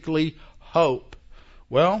practically hope?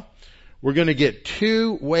 Well, we're going to get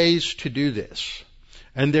two ways to do this,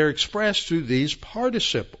 and they're expressed through these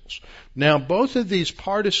participles. Now, both of these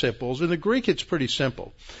participles, in the Greek it's pretty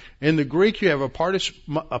simple. In the Greek you have a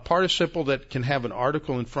participle that can have an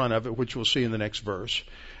article in front of it, which we'll see in the next verse.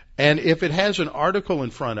 And if it has an article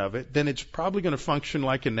in front of it, then it's probably going to function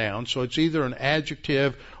like a noun. So it's either an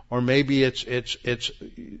adjective or maybe it's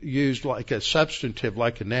used like a substantive,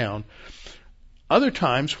 like a noun. Other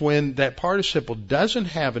times when that participle doesn't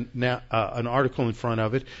have an article in front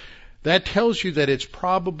of it, that tells you that it's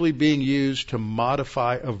probably being used to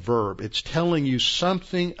modify a verb. It's telling you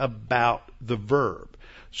something about the verb.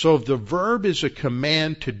 So if the verb is a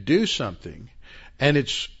command to do something, and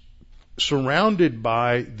it's surrounded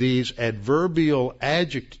by these adverbial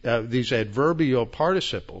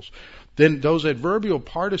participles, then those adverbial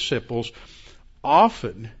participles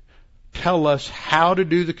often tell us how to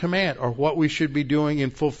do the command or what we should be doing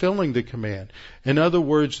in fulfilling the command. In other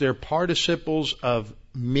words, they're participles of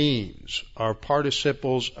means, are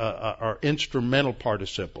participles, are instrumental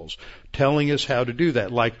participles, telling us how to do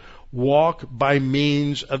that. Like walk by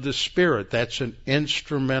means of the Spirit. That's an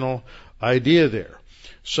instrumental idea there.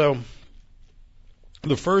 So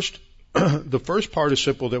the first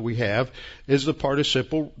participle that we have is the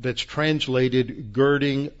participle that's translated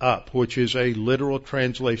girding up, which is a literal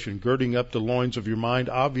translation, girding up the loins of your mind.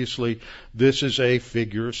 Obviously, this is a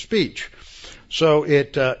figure of speech. So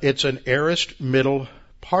it's an aorist middle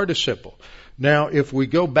participle. Now, if we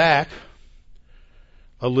go back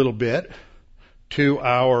a little bit to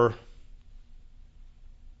our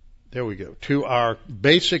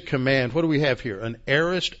basic command, what do we have here? An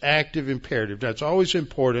aorist active imperative. That's always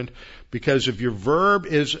important because if your verb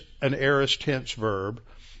is an aorist tense verb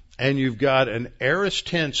and you've got an aorist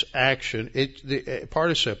tense action, the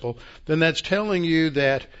participle, then that's telling you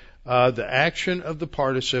that the action of the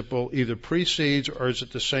participle either precedes or is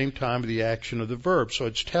at the same time the action of the verb. So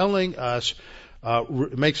it's telling us,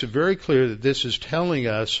 it makes it very clear that this is telling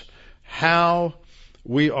us how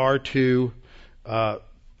we are to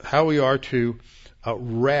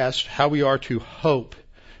rest, how we are to hope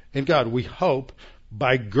in God. We hope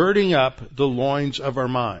by girding up the loins of our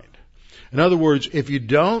mind. In other words, if you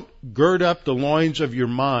don't gird up the loins of your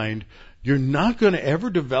mind, you're not going to ever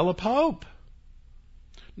develop hope.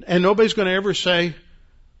 And nobody's going to ever say,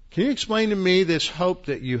 can you explain to me this hope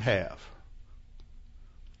that you have?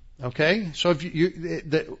 Okay? So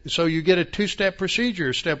so you get a two-step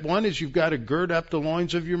procedure. Step one is you've got to gird up the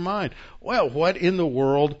loins of your mind. Well, what in the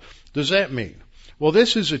world does that mean? Well,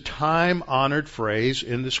 this is a time-honored phrase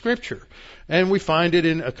in the Scripture. And we find it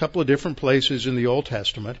in a couple of different places in the Old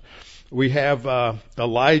Testament. We have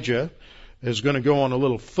Elijah is going to go on a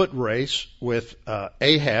little foot race with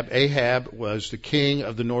Ahab. Ahab was the king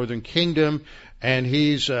of the northern kingdom, and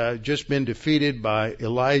he's just been defeated by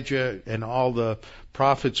Elijah, and all the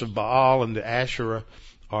prophets of Baal and the Asherah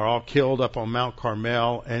are all killed up on Mount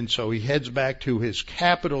Carmel. And so he heads back to his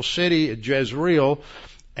capital city at Jezreel,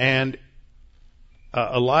 and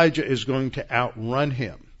Elijah is going to outrun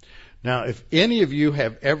him. Now, if any of you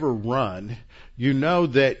have ever run, you know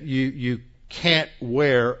that you can't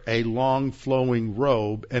wear a long flowing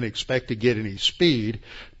robe and expect to get any speed,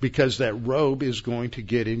 because that robe is going to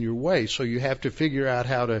get in your way. So you have to figure out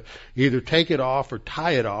how to either take it off or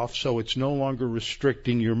tie it off so it's no longer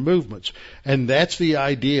restricting your movements. And that's the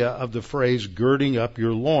idea of the phrase girding up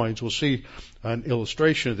your loins. We'll see an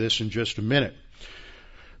illustration of this in just a minute.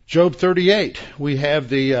 Job 38, we have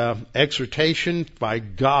the exhortation by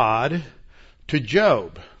God to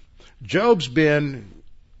Job. Job's been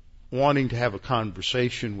wanting to have a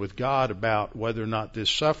conversation with God about whether or not this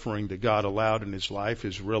suffering that God allowed in his life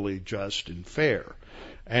is really just and fair.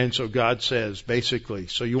 And so God says, basically,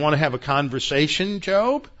 so you want to have a conversation,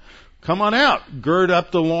 Job? Come on out. Gird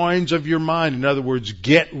up the loins of your mind. In other words,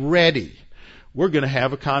 get ready. We're going to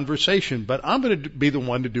have a conversation, but I'm going to be the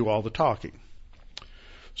one to do all the talking.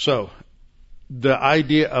 So the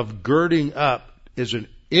idea of girding up is an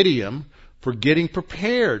idiom for getting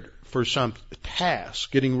prepared for some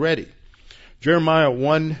task, getting ready. Jeremiah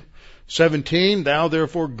 1:17, thou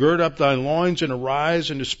therefore gird up thy loins and arise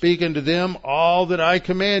and to speak unto them all that I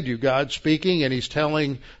command you. God's speaking, and he's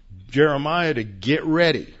telling Jeremiah to get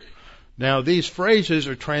ready. Now, these phrases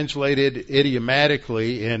are translated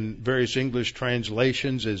idiomatically in various English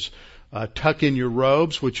translations as tuck in your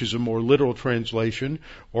robes, which is a more literal translation,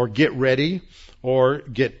 or get ready, or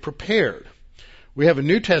get prepared. We have a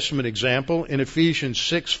New Testament example in Ephesians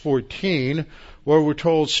 6:14, where we're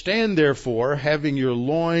told, stand therefore, having your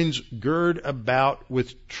loins girt about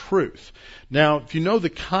with truth. Now, if you know the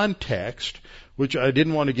context, which I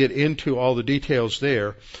didn't want to get into all the details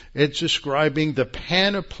there, it's describing the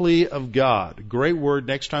panoply of God. Great word.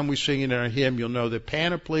 Next time we sing it in our hymn, you'll know that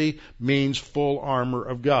panoply means full armor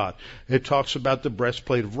of God. It talks about the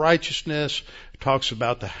breastplate of righteousness, it talks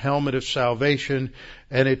about the helmet of salvation,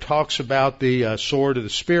 and it talks about the sword of the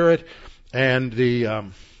Spirit, and the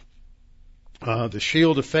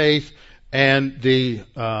shield of faith, and the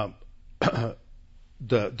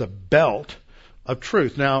belt of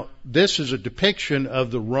truth. Now, this is a depiction of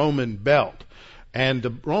the Roman belt, and the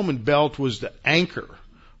Roman belt was the anchor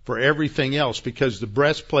for everything else, because the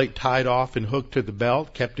breastplate tied off and hooked to the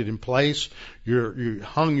belt kept it in place. You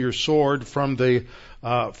hung your sword from the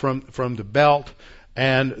belt,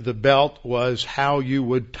 and the belt was how you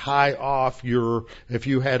would tie off if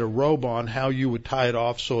you had a robe on, how you would tie it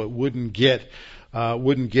off so it wouldn't get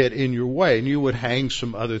in your way. And you would hang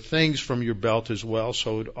some other things from your belt as well,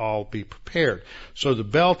 so it would all be prepared. So the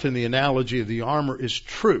belt, in the analogy of the armor, is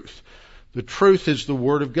truth. The truth is the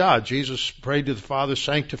Word of God. Jesus prayed to the Father,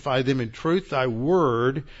 sanctify them in truth. Thy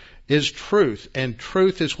Word is truth. And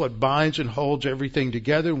truth is what binds and holds everything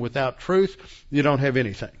together. And without truth, you don't have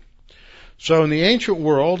anything. So in the ancient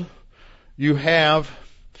world, you have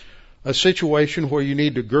a situation where you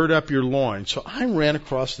need to gird up your loins. So I ran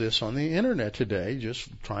across this on the internet today, just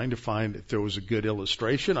trying to find if there was a good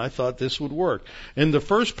illustration. I thought this would work. In the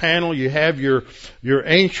first panel, you have your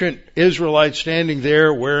ancient Israelite standing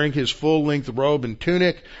there wearing his full-length robe and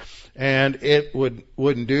tunic, and it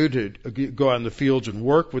wouldn't do to go out in the fields and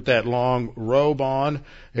work with that long robe on.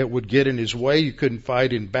 It would get in his way. You couldn't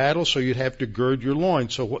fight in battle, so you'd have to gird your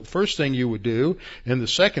loins. So what first thing you would do in the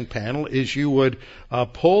second panel is you would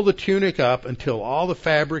pull the tunic up until all the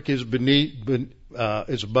fabric is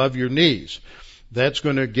is above your knees. That's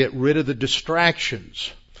going to get rid of the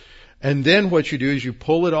distractions. And then what you do is you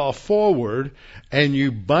pull it all forward and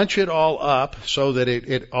you bunch it all up so that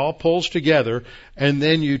it all pulls together, and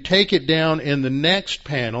then you take it down in the next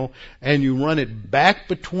panel and you run it back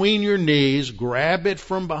between your knees, grab it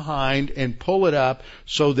from behind and pull it up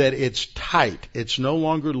so that it's tight. It's no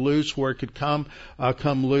longer loose where it could come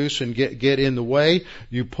loose and get in the way.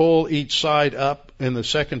 You pull each side up in the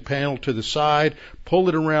second panel to the side, pull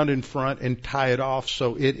it around in front and tie it off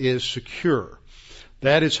so it is secure.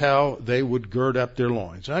 That is how they would gird up their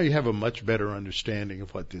loins. Now you have a much better understanding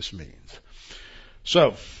of what this means.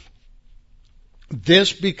 So,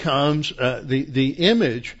 this becomes the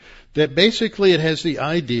image that basically it has the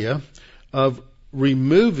idea of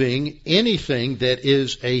removing anything that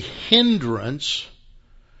is a hindrance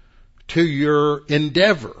to your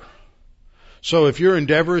endeavor. So if your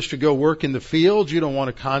endeavor is to go work in the fields, you don't want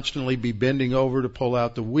to constantly be bending over to pull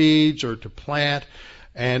out the weeds or to plant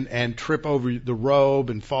and trip over the robe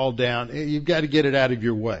and fall down. You've got to get it out of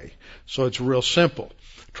your way. So it's real simple.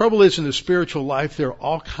 Trouble is, in the spiritual life, there are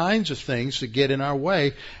all kinds of things that get in our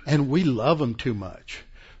way, and we love them too much.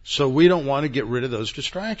 So we don't want to get rid of those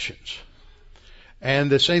distractions.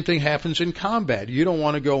 And the same thing happens in combat. You don't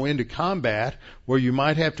want to go into combat where you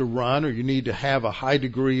might have to run or you need to have a high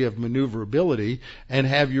degree of maneuverability and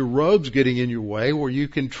have your robes getting in your way where you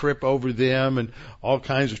can trip over them and all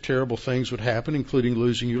kinds of terrible things would happen, including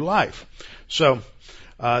losing your life. So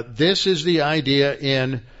this is the idea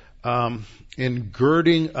in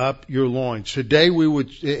girding up your loins. Today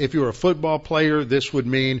if you're a football player, this would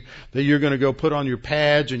mean that you're going to go put on your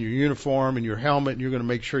pads and your uniform and your helmet, and you're going to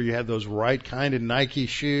make sure you have those right kind of Nike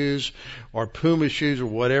shoes or Puma shoes or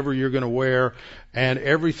whatever you're going to wear, and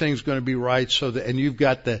everything's going to be right and you've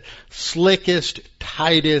got the slickest,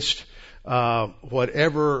 tightest,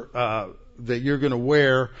 whatever, that you're going to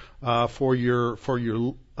wear, for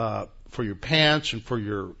your pants and for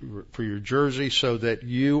your jersey, so that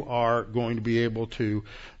you are going to be able to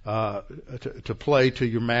play to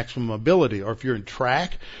your maximum ability. Or if you're in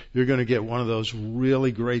track, you're going to get one of those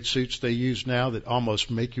really great suits they use now that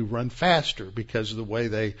almost make you run faster because of the way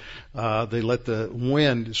they let the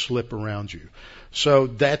wind slip around you. So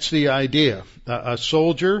that's the idea. A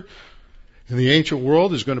soldier in the ancient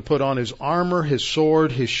world is going to put on his armor, his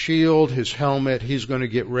sword, his shield, his helmet. He's going to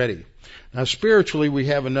get ready. Now, spiritually, we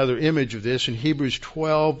have another image of this in Hebrews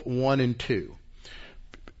 12:1 and 2.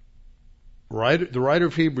 The writer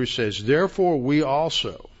of Hebrews says, "Therefore we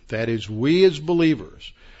also, that is, we as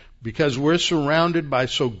believers, because we're surrounded by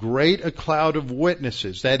so great a cloud of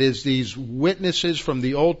witnesses," that is, these witnesses from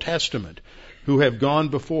the Old Testament who have gone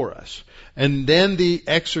before us. And then the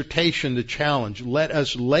exhortation, the challenge, "Let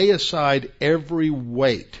us lay aside every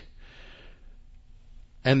weight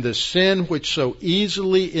and the sin which so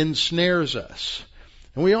easily ensnares us."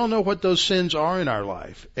 And we all know what those sins are in our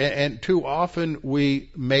life. And too often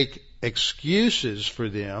we make excuses for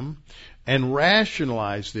them and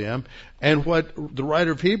rationalize them. And what the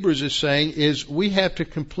writer of Hebrews is saying is we have to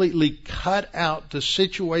completely cut out the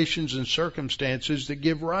situations and circumstances that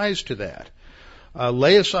give rise to that.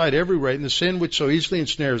 Lay aside every weight and the sin which so easily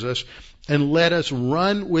ensnares us, and let us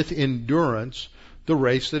run with endurance the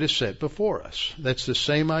race that is set before us. That's the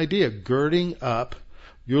same idea, girding up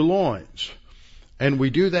your loins. And we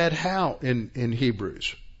do that how in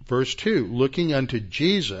Hebrews? Verse 2, "Looking unto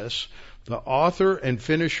Jesus, the author and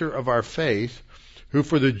finisher of our faith, who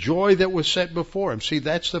for the joy that was set before him." See,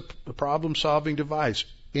 that's the problem-solving device.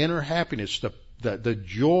 Inner happiness, the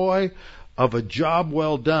joy of a job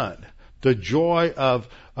well done, the joy of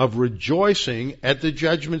rejoicing at the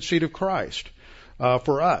judgment seat of Christ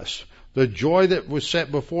for us. The joy that was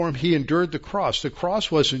set before him, he endured the cross. The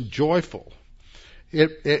cross wasn't joyful.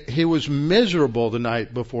 He was miserable the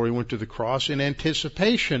night before he went to the cross in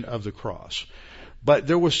anticipation of the cross. But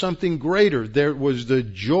there was something greater. There was the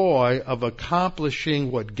joy of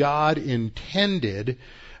accomplishing what God intended,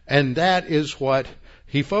 and that is what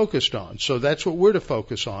he focused on. So that's what we're to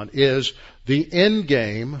focus on, is the end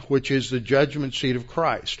game, which is the judgment seat of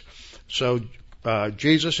Christ. So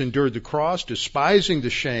Jesus endured the cross, despising the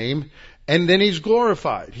shame, and then he's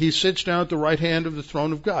glorified. He sits down at the right hand of the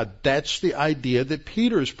throne of God. That's the idea that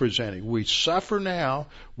Peter is presenting. We suffer now,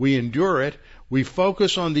 we endure it, we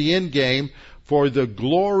focus on the end game for the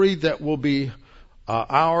glory that will be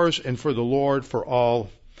ours and for the Lord for all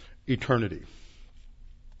eternity.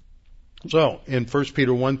 So, in 1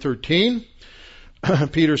 Peter 1:13,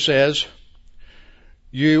 Peter says,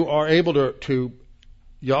 y'all are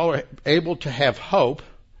able to have hope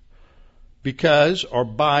because, or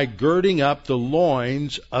by girding up the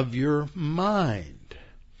loins of your mind.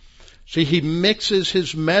 See, he mixes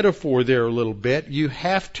his metaphor there a little bit. You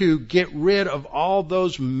have to get rid of all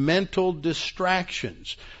those mental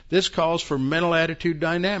distractions. This calls for mental attitude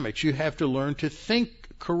dynamics. You have to learn to think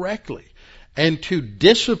correctly and to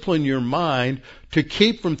discipline your mind to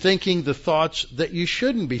keep from thinking the thoughts that you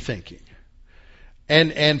shouldn't be thinking.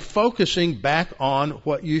 And focusing back on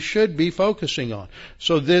what you should be focusing on.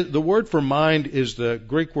 So the word for mind is the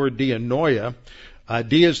Greek word dianoia.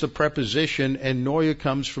 Dia is the preposition, and noia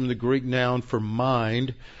comes from the Greek noun for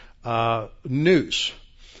mind, nous.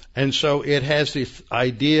 And so it has the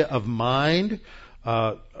idea of mind,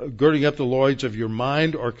 girding up the loins of your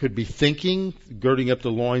mind, or it could be thinking, girding up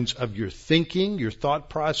the loins of your thinking, your thought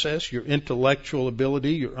process, your intellectual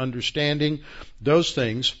ability, your understanding, those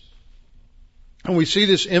things. And we see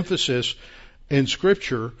this emphasis in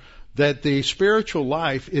Scripture that the spiritual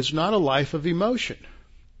life is not a life of emotion.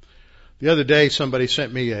 The other day, somebody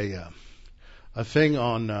sent me a thing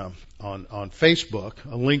on Facebook,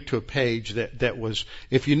 a link to a page that was,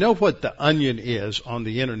 if you know what The Onion is on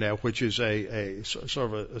the internet, which is a sort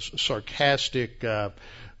of a sarcastic,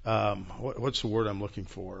 what's the word I'm looking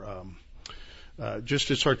for? Just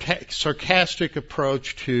a sarcastic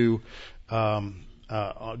approach to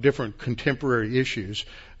different contemporary issues.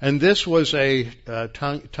 And this was a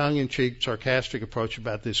tongue-in-cheek, sarcastic approach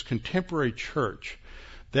about this contemporary church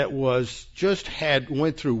that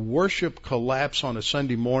went through worship collapse on a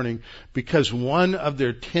Sunday morning because one of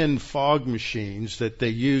their 10 fog machines that they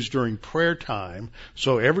use during prayer time,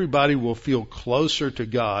 so everybody will feel closer to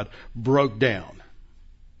God, broke down.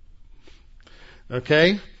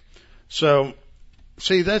 Okay? So,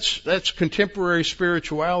 see, that's contemporary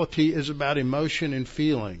spirituality is about emotion and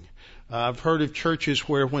feeling. I've heard of churches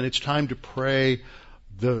where when it's time to pray,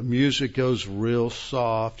 the music goes real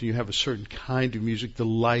soft. You have a certain kind of music. The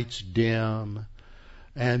lights dim.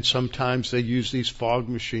 And sometimes they use these fog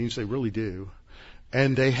machines. They really do.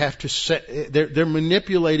 And they have to they're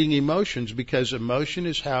manipulating emotions because emotion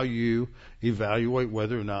is how you evaluate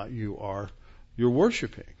whether or not you're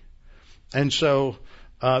worshiping. And so,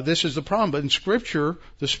 this is the problem. But in Scripture,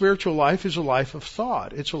 the spiritual life is a life of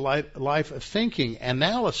thought. It's a life of thinking,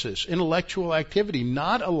 analysis, intellectual activity,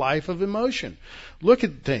 not a life of emotion. Look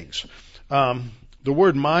at things. The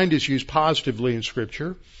word mind is used positively in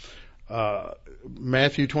Scripture.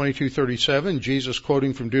 Matthew 22:37, Jesus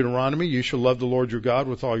quoting from Deuteronomy, "You shall love the Lord your God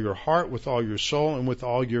with all your heart, with all your soul, and with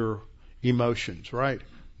all your emotions," right?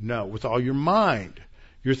 No, with all your mind,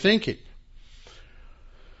 your thinking.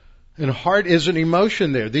 And heart is an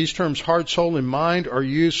emotion there. These terms, heart, soul, and mind, are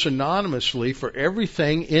used synonymously for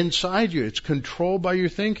everything inside you. It's controlled by your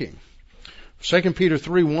thinking. 2 Peter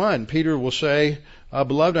 3:1, Peter will say,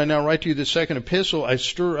 "Beloved, I now write to you the second epistle. I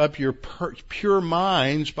stir up your pure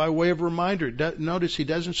minds by way of reminder." Notice he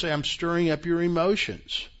doesn't say, "I'm stirring up your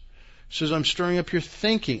emotions." He says, "I'm stirring up your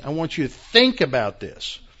thinking. I want you to think about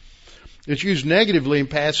this." It's used negatively in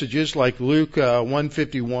passages like Luke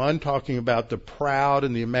 1:51, talking about the proud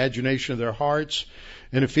and the imagination of their hearts.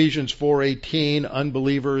 In Ephesians 4:18,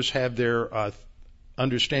 unbelievers have their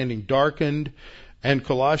understanding darkened. And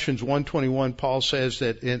Colossians 1:21, Paul says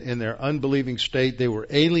that in their unbelieving state, they were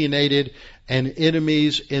alienated and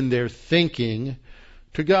enemies in their thinking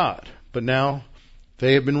to God. But now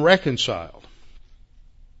they have been reconciled.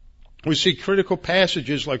 We see critical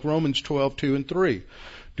passages like Romans 12:2 and 3.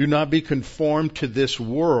 Do not be conformed to this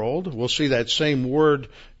world. We'll see that same word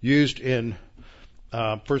used in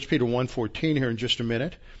 1 Peter 1:14 here in just a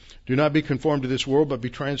minute. Do not be conformed to this world, but be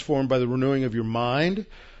transformed by the renewing of your mind,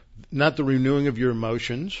 not the renewing of your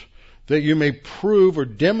emotions, that you may prove or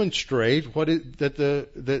demonstrate what is the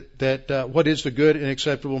good and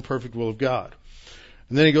acceptable and perfect will of God.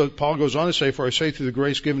 And then Paul goes on to say, "For I say through the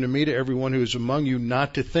grace given to me to everyone who is among you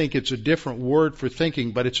not to think." It's a different word for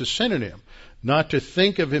thinking, but it's a synonym. Not to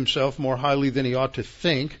think of himself more highly than he ought to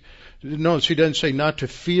think. Notice he doesn't say not to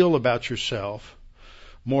feel about yourself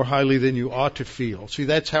more highly than you ought to feel. See,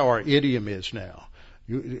 that's how our idiom is now.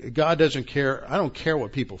 God doesn't care. I don't care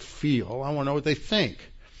what people feel. I want to know what they think.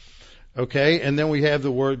 Okay? And then we have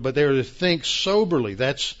the word, but they are to think soberly.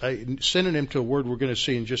 That's a synonym to a word we're going to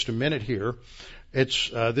see in just a minute here.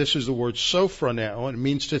 This is the word sophroneo, and it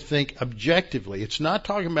means to think objectively. It's not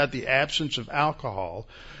talking about the absence of alcohol.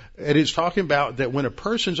 It is talking about that when a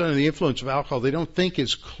person's under the influence of alcohol, they don't think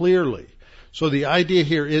as clearly. So the idea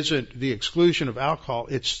here isn't the exclusion of alcohol.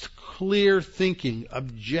 It's clear thinking,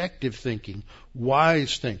 objective thinking,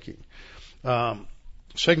 wise thinking.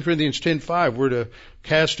 2 Corinthians 10:5, we're to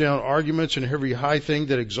cast down arguments and every high thing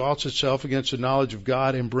that exalts itself against the knowledge of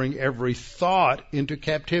God and bring every thought into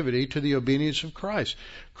captivity to the obedience of Christ.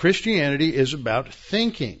 Christianity is about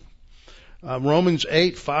thinking. Romans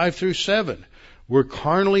 8:5 through 7, we're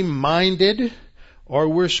carnally minded or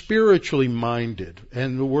we're spiritually minded.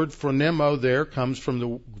 And the word phronemo there comes from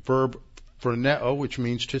the verb phroneo, which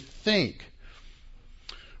means to think.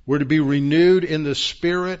 We're to be renewed in the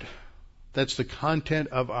spirit. That's the content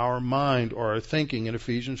of our mind or our thinking in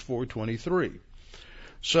Ephesians 4:23.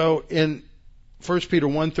 So in 1 Peter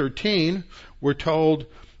 1:13, we're told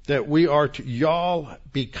that we are to, y'all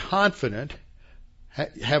be confident,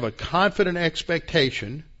 have a confident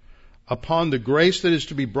expectation upon the grace that is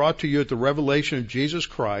to be brought to you at the revelation of Jesus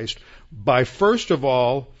Christ by, first of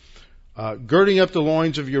all, girding up the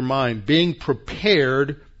loins of your mind, being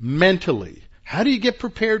prepared mentally. How do you get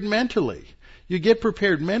prepared mentally? You get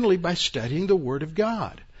prepared mentally by studying the Word of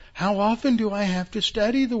God. How often do I have to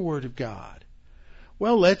study the Word of God?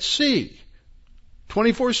 Well, let's see.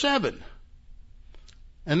 24/7.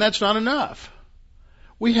 And that's not enough.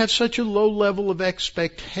 We have such a low level of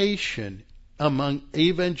expectation among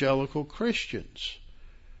evangelical Christians.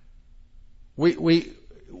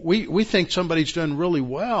 We think somebody's done really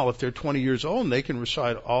well if they're 20 years old and they can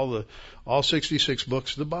recite all 66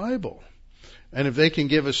 books of the Bible. And if they can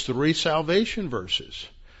give us 3 salvation verses.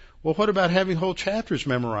 Well, what about having whole chapters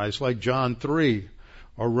memorized like John 3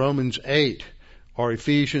 or Romans 8, or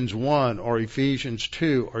Ephesians 1, or Ephesians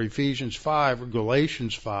 2, or Ephesians 5, or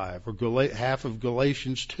Galatians 5, or half of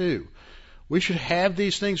Galatians 2. We should have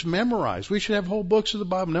these things memorized. We should have whole books of the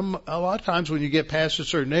Bible. Now, a lot of times when you get past a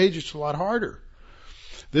certain age, it's a lot harder.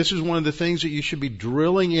 This is one of the things that you should be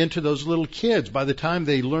drilling into those little kids. By the time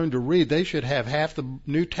they learn to read, they should have half the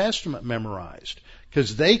New Testament memorized,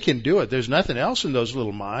 because they can do it. There's nothing else in those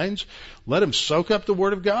little minds. Let them soak up the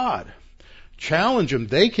Word of God. Challenge them.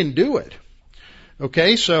 They can do it.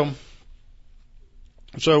 Okay, so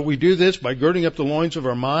we do this by girding up the loins of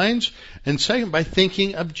our minds, and second, by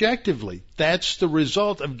thinking objectively. That's the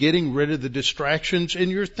result of getting rid of the distractions in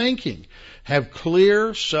your thinking. Have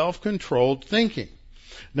clear, self-controlled thinking.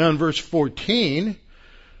 Now in verse 14,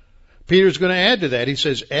 Peter's going to add to that. He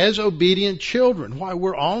says, as obedient children. Why?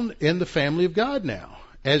 We're all in the family of God now.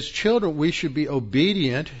 As children, we should be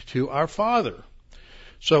obedient to our Father.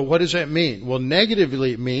 So what does that mean? Well,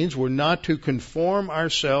 negatively it means we're not to conform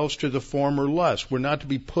ourselves to the former lust. We're not to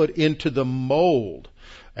be put into the mold.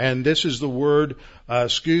 And this is the word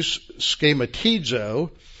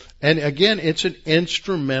schematizo. And again, it's an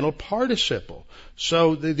instrumental participle.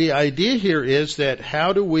 So the idea here is that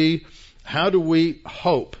how do we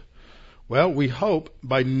hope? Well, we hope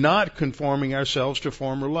by not conforming ourselves to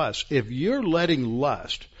former lust. If you're letting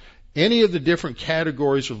lust, any of the different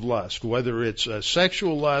categories of lust, whether it's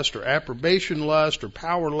sexual lust or approbation lust or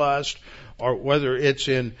power lust, or whether it's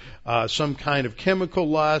in some kind of chemical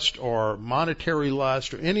lust or monetary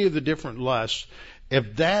lust or any of the different lusts,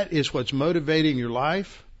 if that is what's motivating your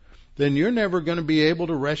life, then you're never going to be able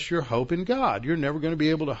to rest your hope in God. You're never going to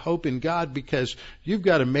be able to hope in God because you've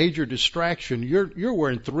got a major distraction. You're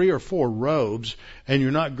wearing 3 or 4 robes and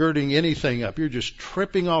you're not girding anything up. You're just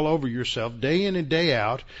tripping all over yourself day in and day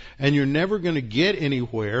out, and you're never going to get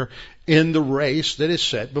anywhere in the race that is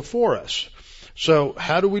set before us. So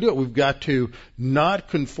how do we do it? We've got to not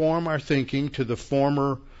conform our thinking to the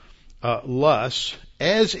former lusts,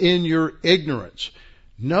 as in your ignorance.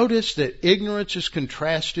 Notice that ignorance is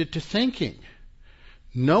contrasted to thinking.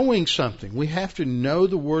 Knowing something. We have to know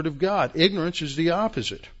the Word of God. Ignorance is the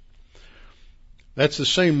opposite. That's the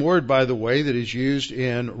same word, by the way, that is used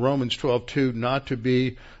in Romans 12:2, not to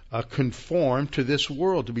be conformed to this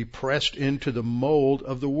world, to be pressed into the mold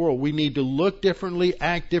of the world. We need to look differently,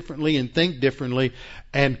 act differently, and think differently.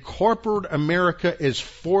 And corporate America is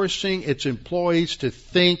forcing its employees to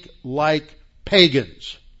think like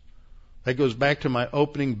pagans. That goes back to my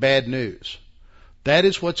opening bad news. That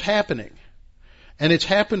is what's happening. And it's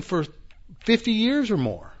happened for 50 years or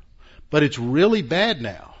more. But it's really bad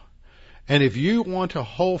now. And if you want to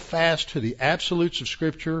hold fast to the absolutes of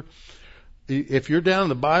Scripture, if you're down in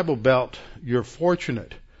the Bible Belt, you're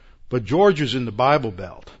fortunate. But Georgia's in the Bible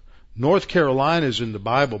Belt. North Carolina's in the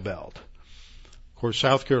Bible Belt. Of course,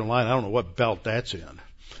 South Carolina, I don't know what belt that's in.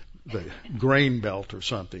 The grain belt or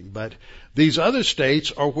something. But these other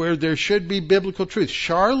states are where there should be biblical truth.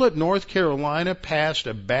 Charlotte, North Carolina passed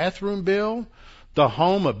a bathroom bill, the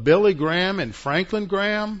home of Billy Graham and Franklin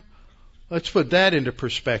Graham. Let's put that into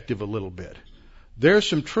perspective a little bit. There's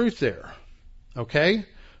some truth there. Okay?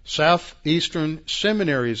 Southeastern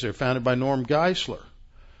seminaries are founded by Norm Geisler.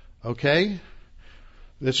 Okay?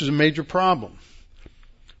 This is a major problem.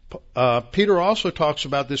 Peter also talks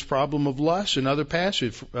about this problem of lust in other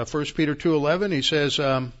passages. 1 Peter 2:11, he says,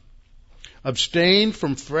 abstain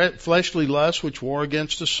from fleshly lusts which war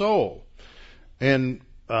against the soul. And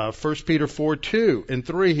 1 Peter 4:2 and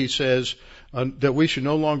 3, he says that we should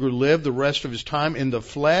no longer live the rest of his time in the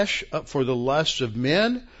flesh for the lusts of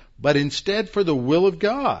men, but instead for the will of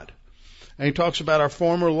God. And he talks about our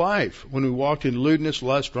former life when we walked in lewdness,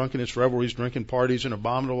 lust, drunkenness, revelries, drinking parties, and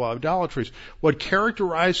abominable idolatries. What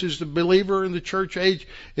characterizes the believer in the church age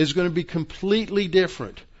is going to be completely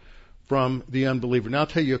different from the unbeliever. Now I'll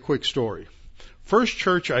tell you a quick story. First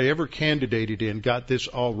church I ever candidated in got this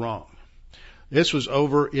all wrong. This was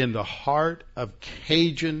over in the heart of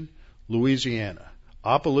Cajun, Louisiana.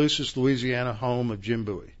 Opelousas, Louisiana, home of Jim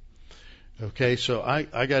Bowie. Okay, so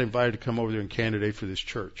I got invited to come over there and candidate for this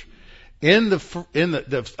church.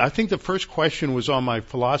 I think the first question was on my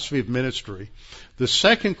philosophy of ministry. The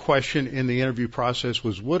second question in the interview process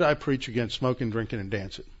was, would I preach against smoking, drinking, and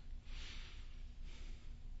dancing?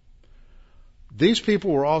 These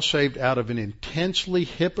people were all saved out of an intensely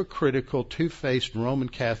hypocritical, two-faced Roman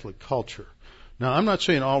Catholic culture. Now, I'm not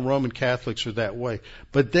saying all Roman Catholics are that way,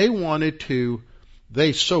 but they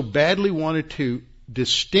so badly wanted to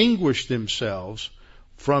distinguish themselves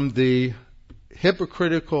from the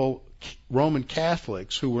hypocritical Roman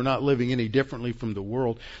Catholics who were not living any differently from the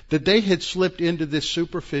world, that they had slipped into this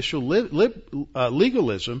superficial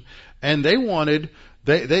legalism, and they wanted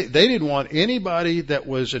They didn't want anybody that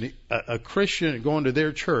was a Christian going to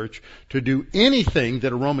their church to do anything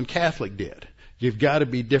that a Roman Catholic did. You've got to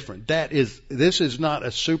be different. This is not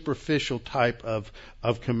a superficial type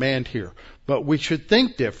of command here. But we should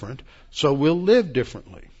think different, so we'll live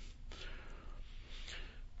differently.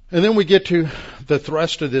 And then we get to the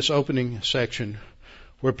thrust of this opening section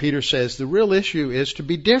where Peter says the real issue is to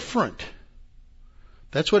be different.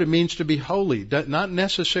 That's what it means to be holy, not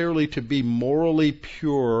necessarily to be morally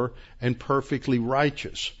pure and perfectly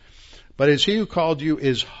righteous. But as he who called you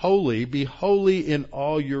is holy, be holy in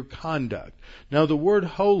all your conduct. Now the word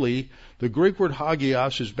holy, the Greek word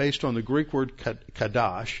hagios, is based on the Greek word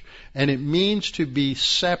kadash, and it means to be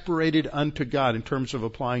separated unto God in terms of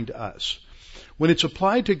applying to us. When it's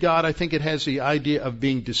applied to God, I think it has the idea of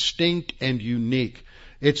being distinct and unique.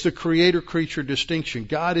 It's the creator-creature distinction.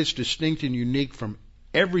 God is distinct and unique from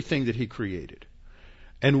everything that He created.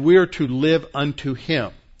 And we're to live unto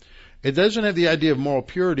Him. It doesn't have the idea of moral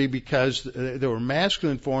purity because there were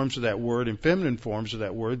masculine forms of that word and feminine forms of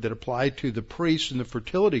that word that applied to the priests and the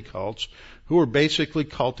fertility cults who were basically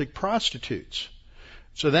cultic prostitutes.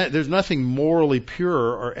 So that there's nothing morally pure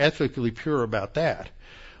or ethically pure about that.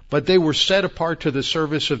 But they were set apart to the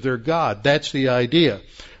service of their God. That's the idea.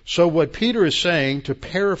 So what Peter is saying, to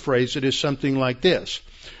paraphrase it, is something like this.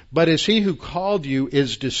 But as He who called you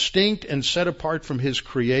is distinct and set apart from His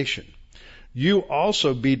creation, you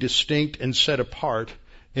also be distinct and set apart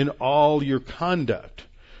in all your conduct.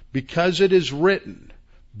 Because it is written,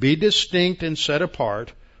 be distinct and set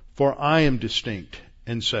apart, for I am distinct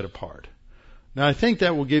and set apart. Now I think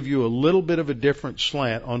that will give you a little bit of a different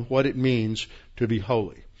slant on what it means to be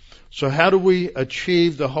holy. So how do we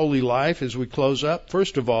achieve the holy life as we close up?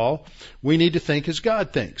 First of all, we need to think as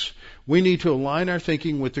God thinks. We need to align our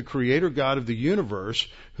thinking with the Creator God of the universe,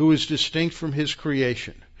 who is distinct from His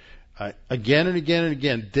creation. Again and again and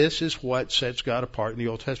again, this is what sets God apart in the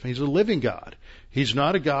Old Testament. He's a living God. He's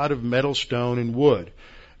not a God of metal, stone, and wood.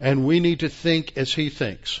 And we need to think as He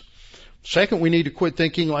thinks. Second, we need to quit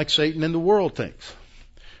thinking like Satan and the world thinks.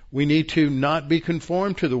 We need to not be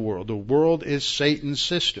conformed to the world. The world is Satan's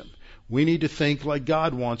system. We need to think like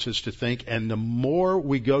God wants us to think, and the more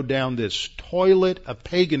we go down this toilet of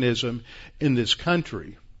paganism in this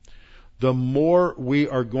country, the more we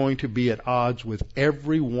are going to be at odds with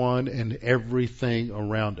everyone and everything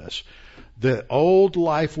around us. The old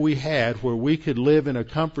life we had where we could live in a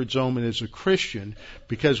comfort zone as a Christian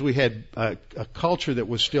because we had a culture that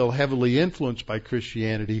was still heavily influenced by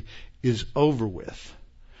Christianity is over with.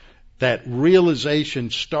 That realization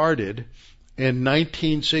started in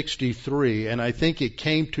 1963, and I think it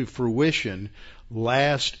came to fruition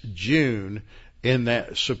last June in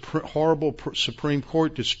that horrible Supreme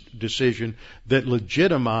Court decision that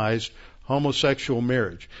legitimized homosexual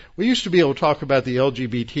marriage. We used to be able to talk about the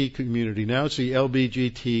LGBT community. Now it's the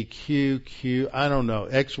LGBTQ, I don't know,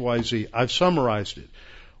 XYZ. I've summarized it.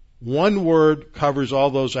 One word covers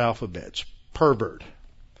all those alphabets. Pervert.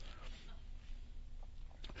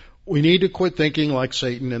 We need to quit thinking like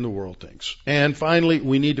Satan and the world thinks. And finally,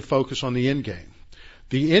 we need to focus on the end game.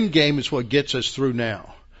 The end game is what gets us through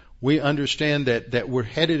now. We understand that we're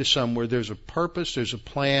headed to somewhere. There's a purpose, there's a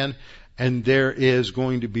plan, and there is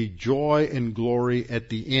going to be joy and glory at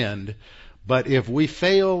the end. But if we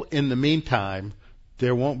fail in the meantime,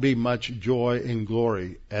 there won't be much joy and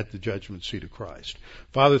glory at the judgment seat of Christ.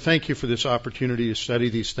 Father, thank you for this opportunity to study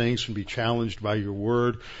these things and be challenged by your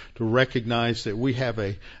word, to recognize that we have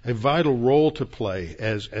a vital role to play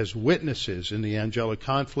as witnesses in the angelic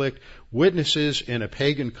conflict, witnesses in a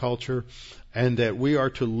pagan culture, and that we are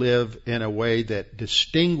to live in a way that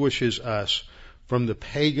distinguishes us from the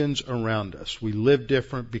pagans around us. We live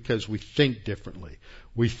different because we think differently.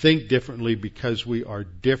 We think differently because we are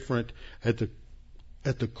different at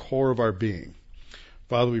the core of our being.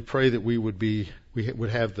 Father, we pray that we would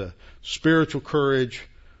have the spiritual courage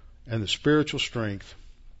and the spiritual strength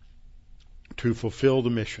to fulfill the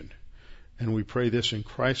mission. And we pray this in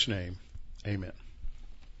Christ's name. Amen.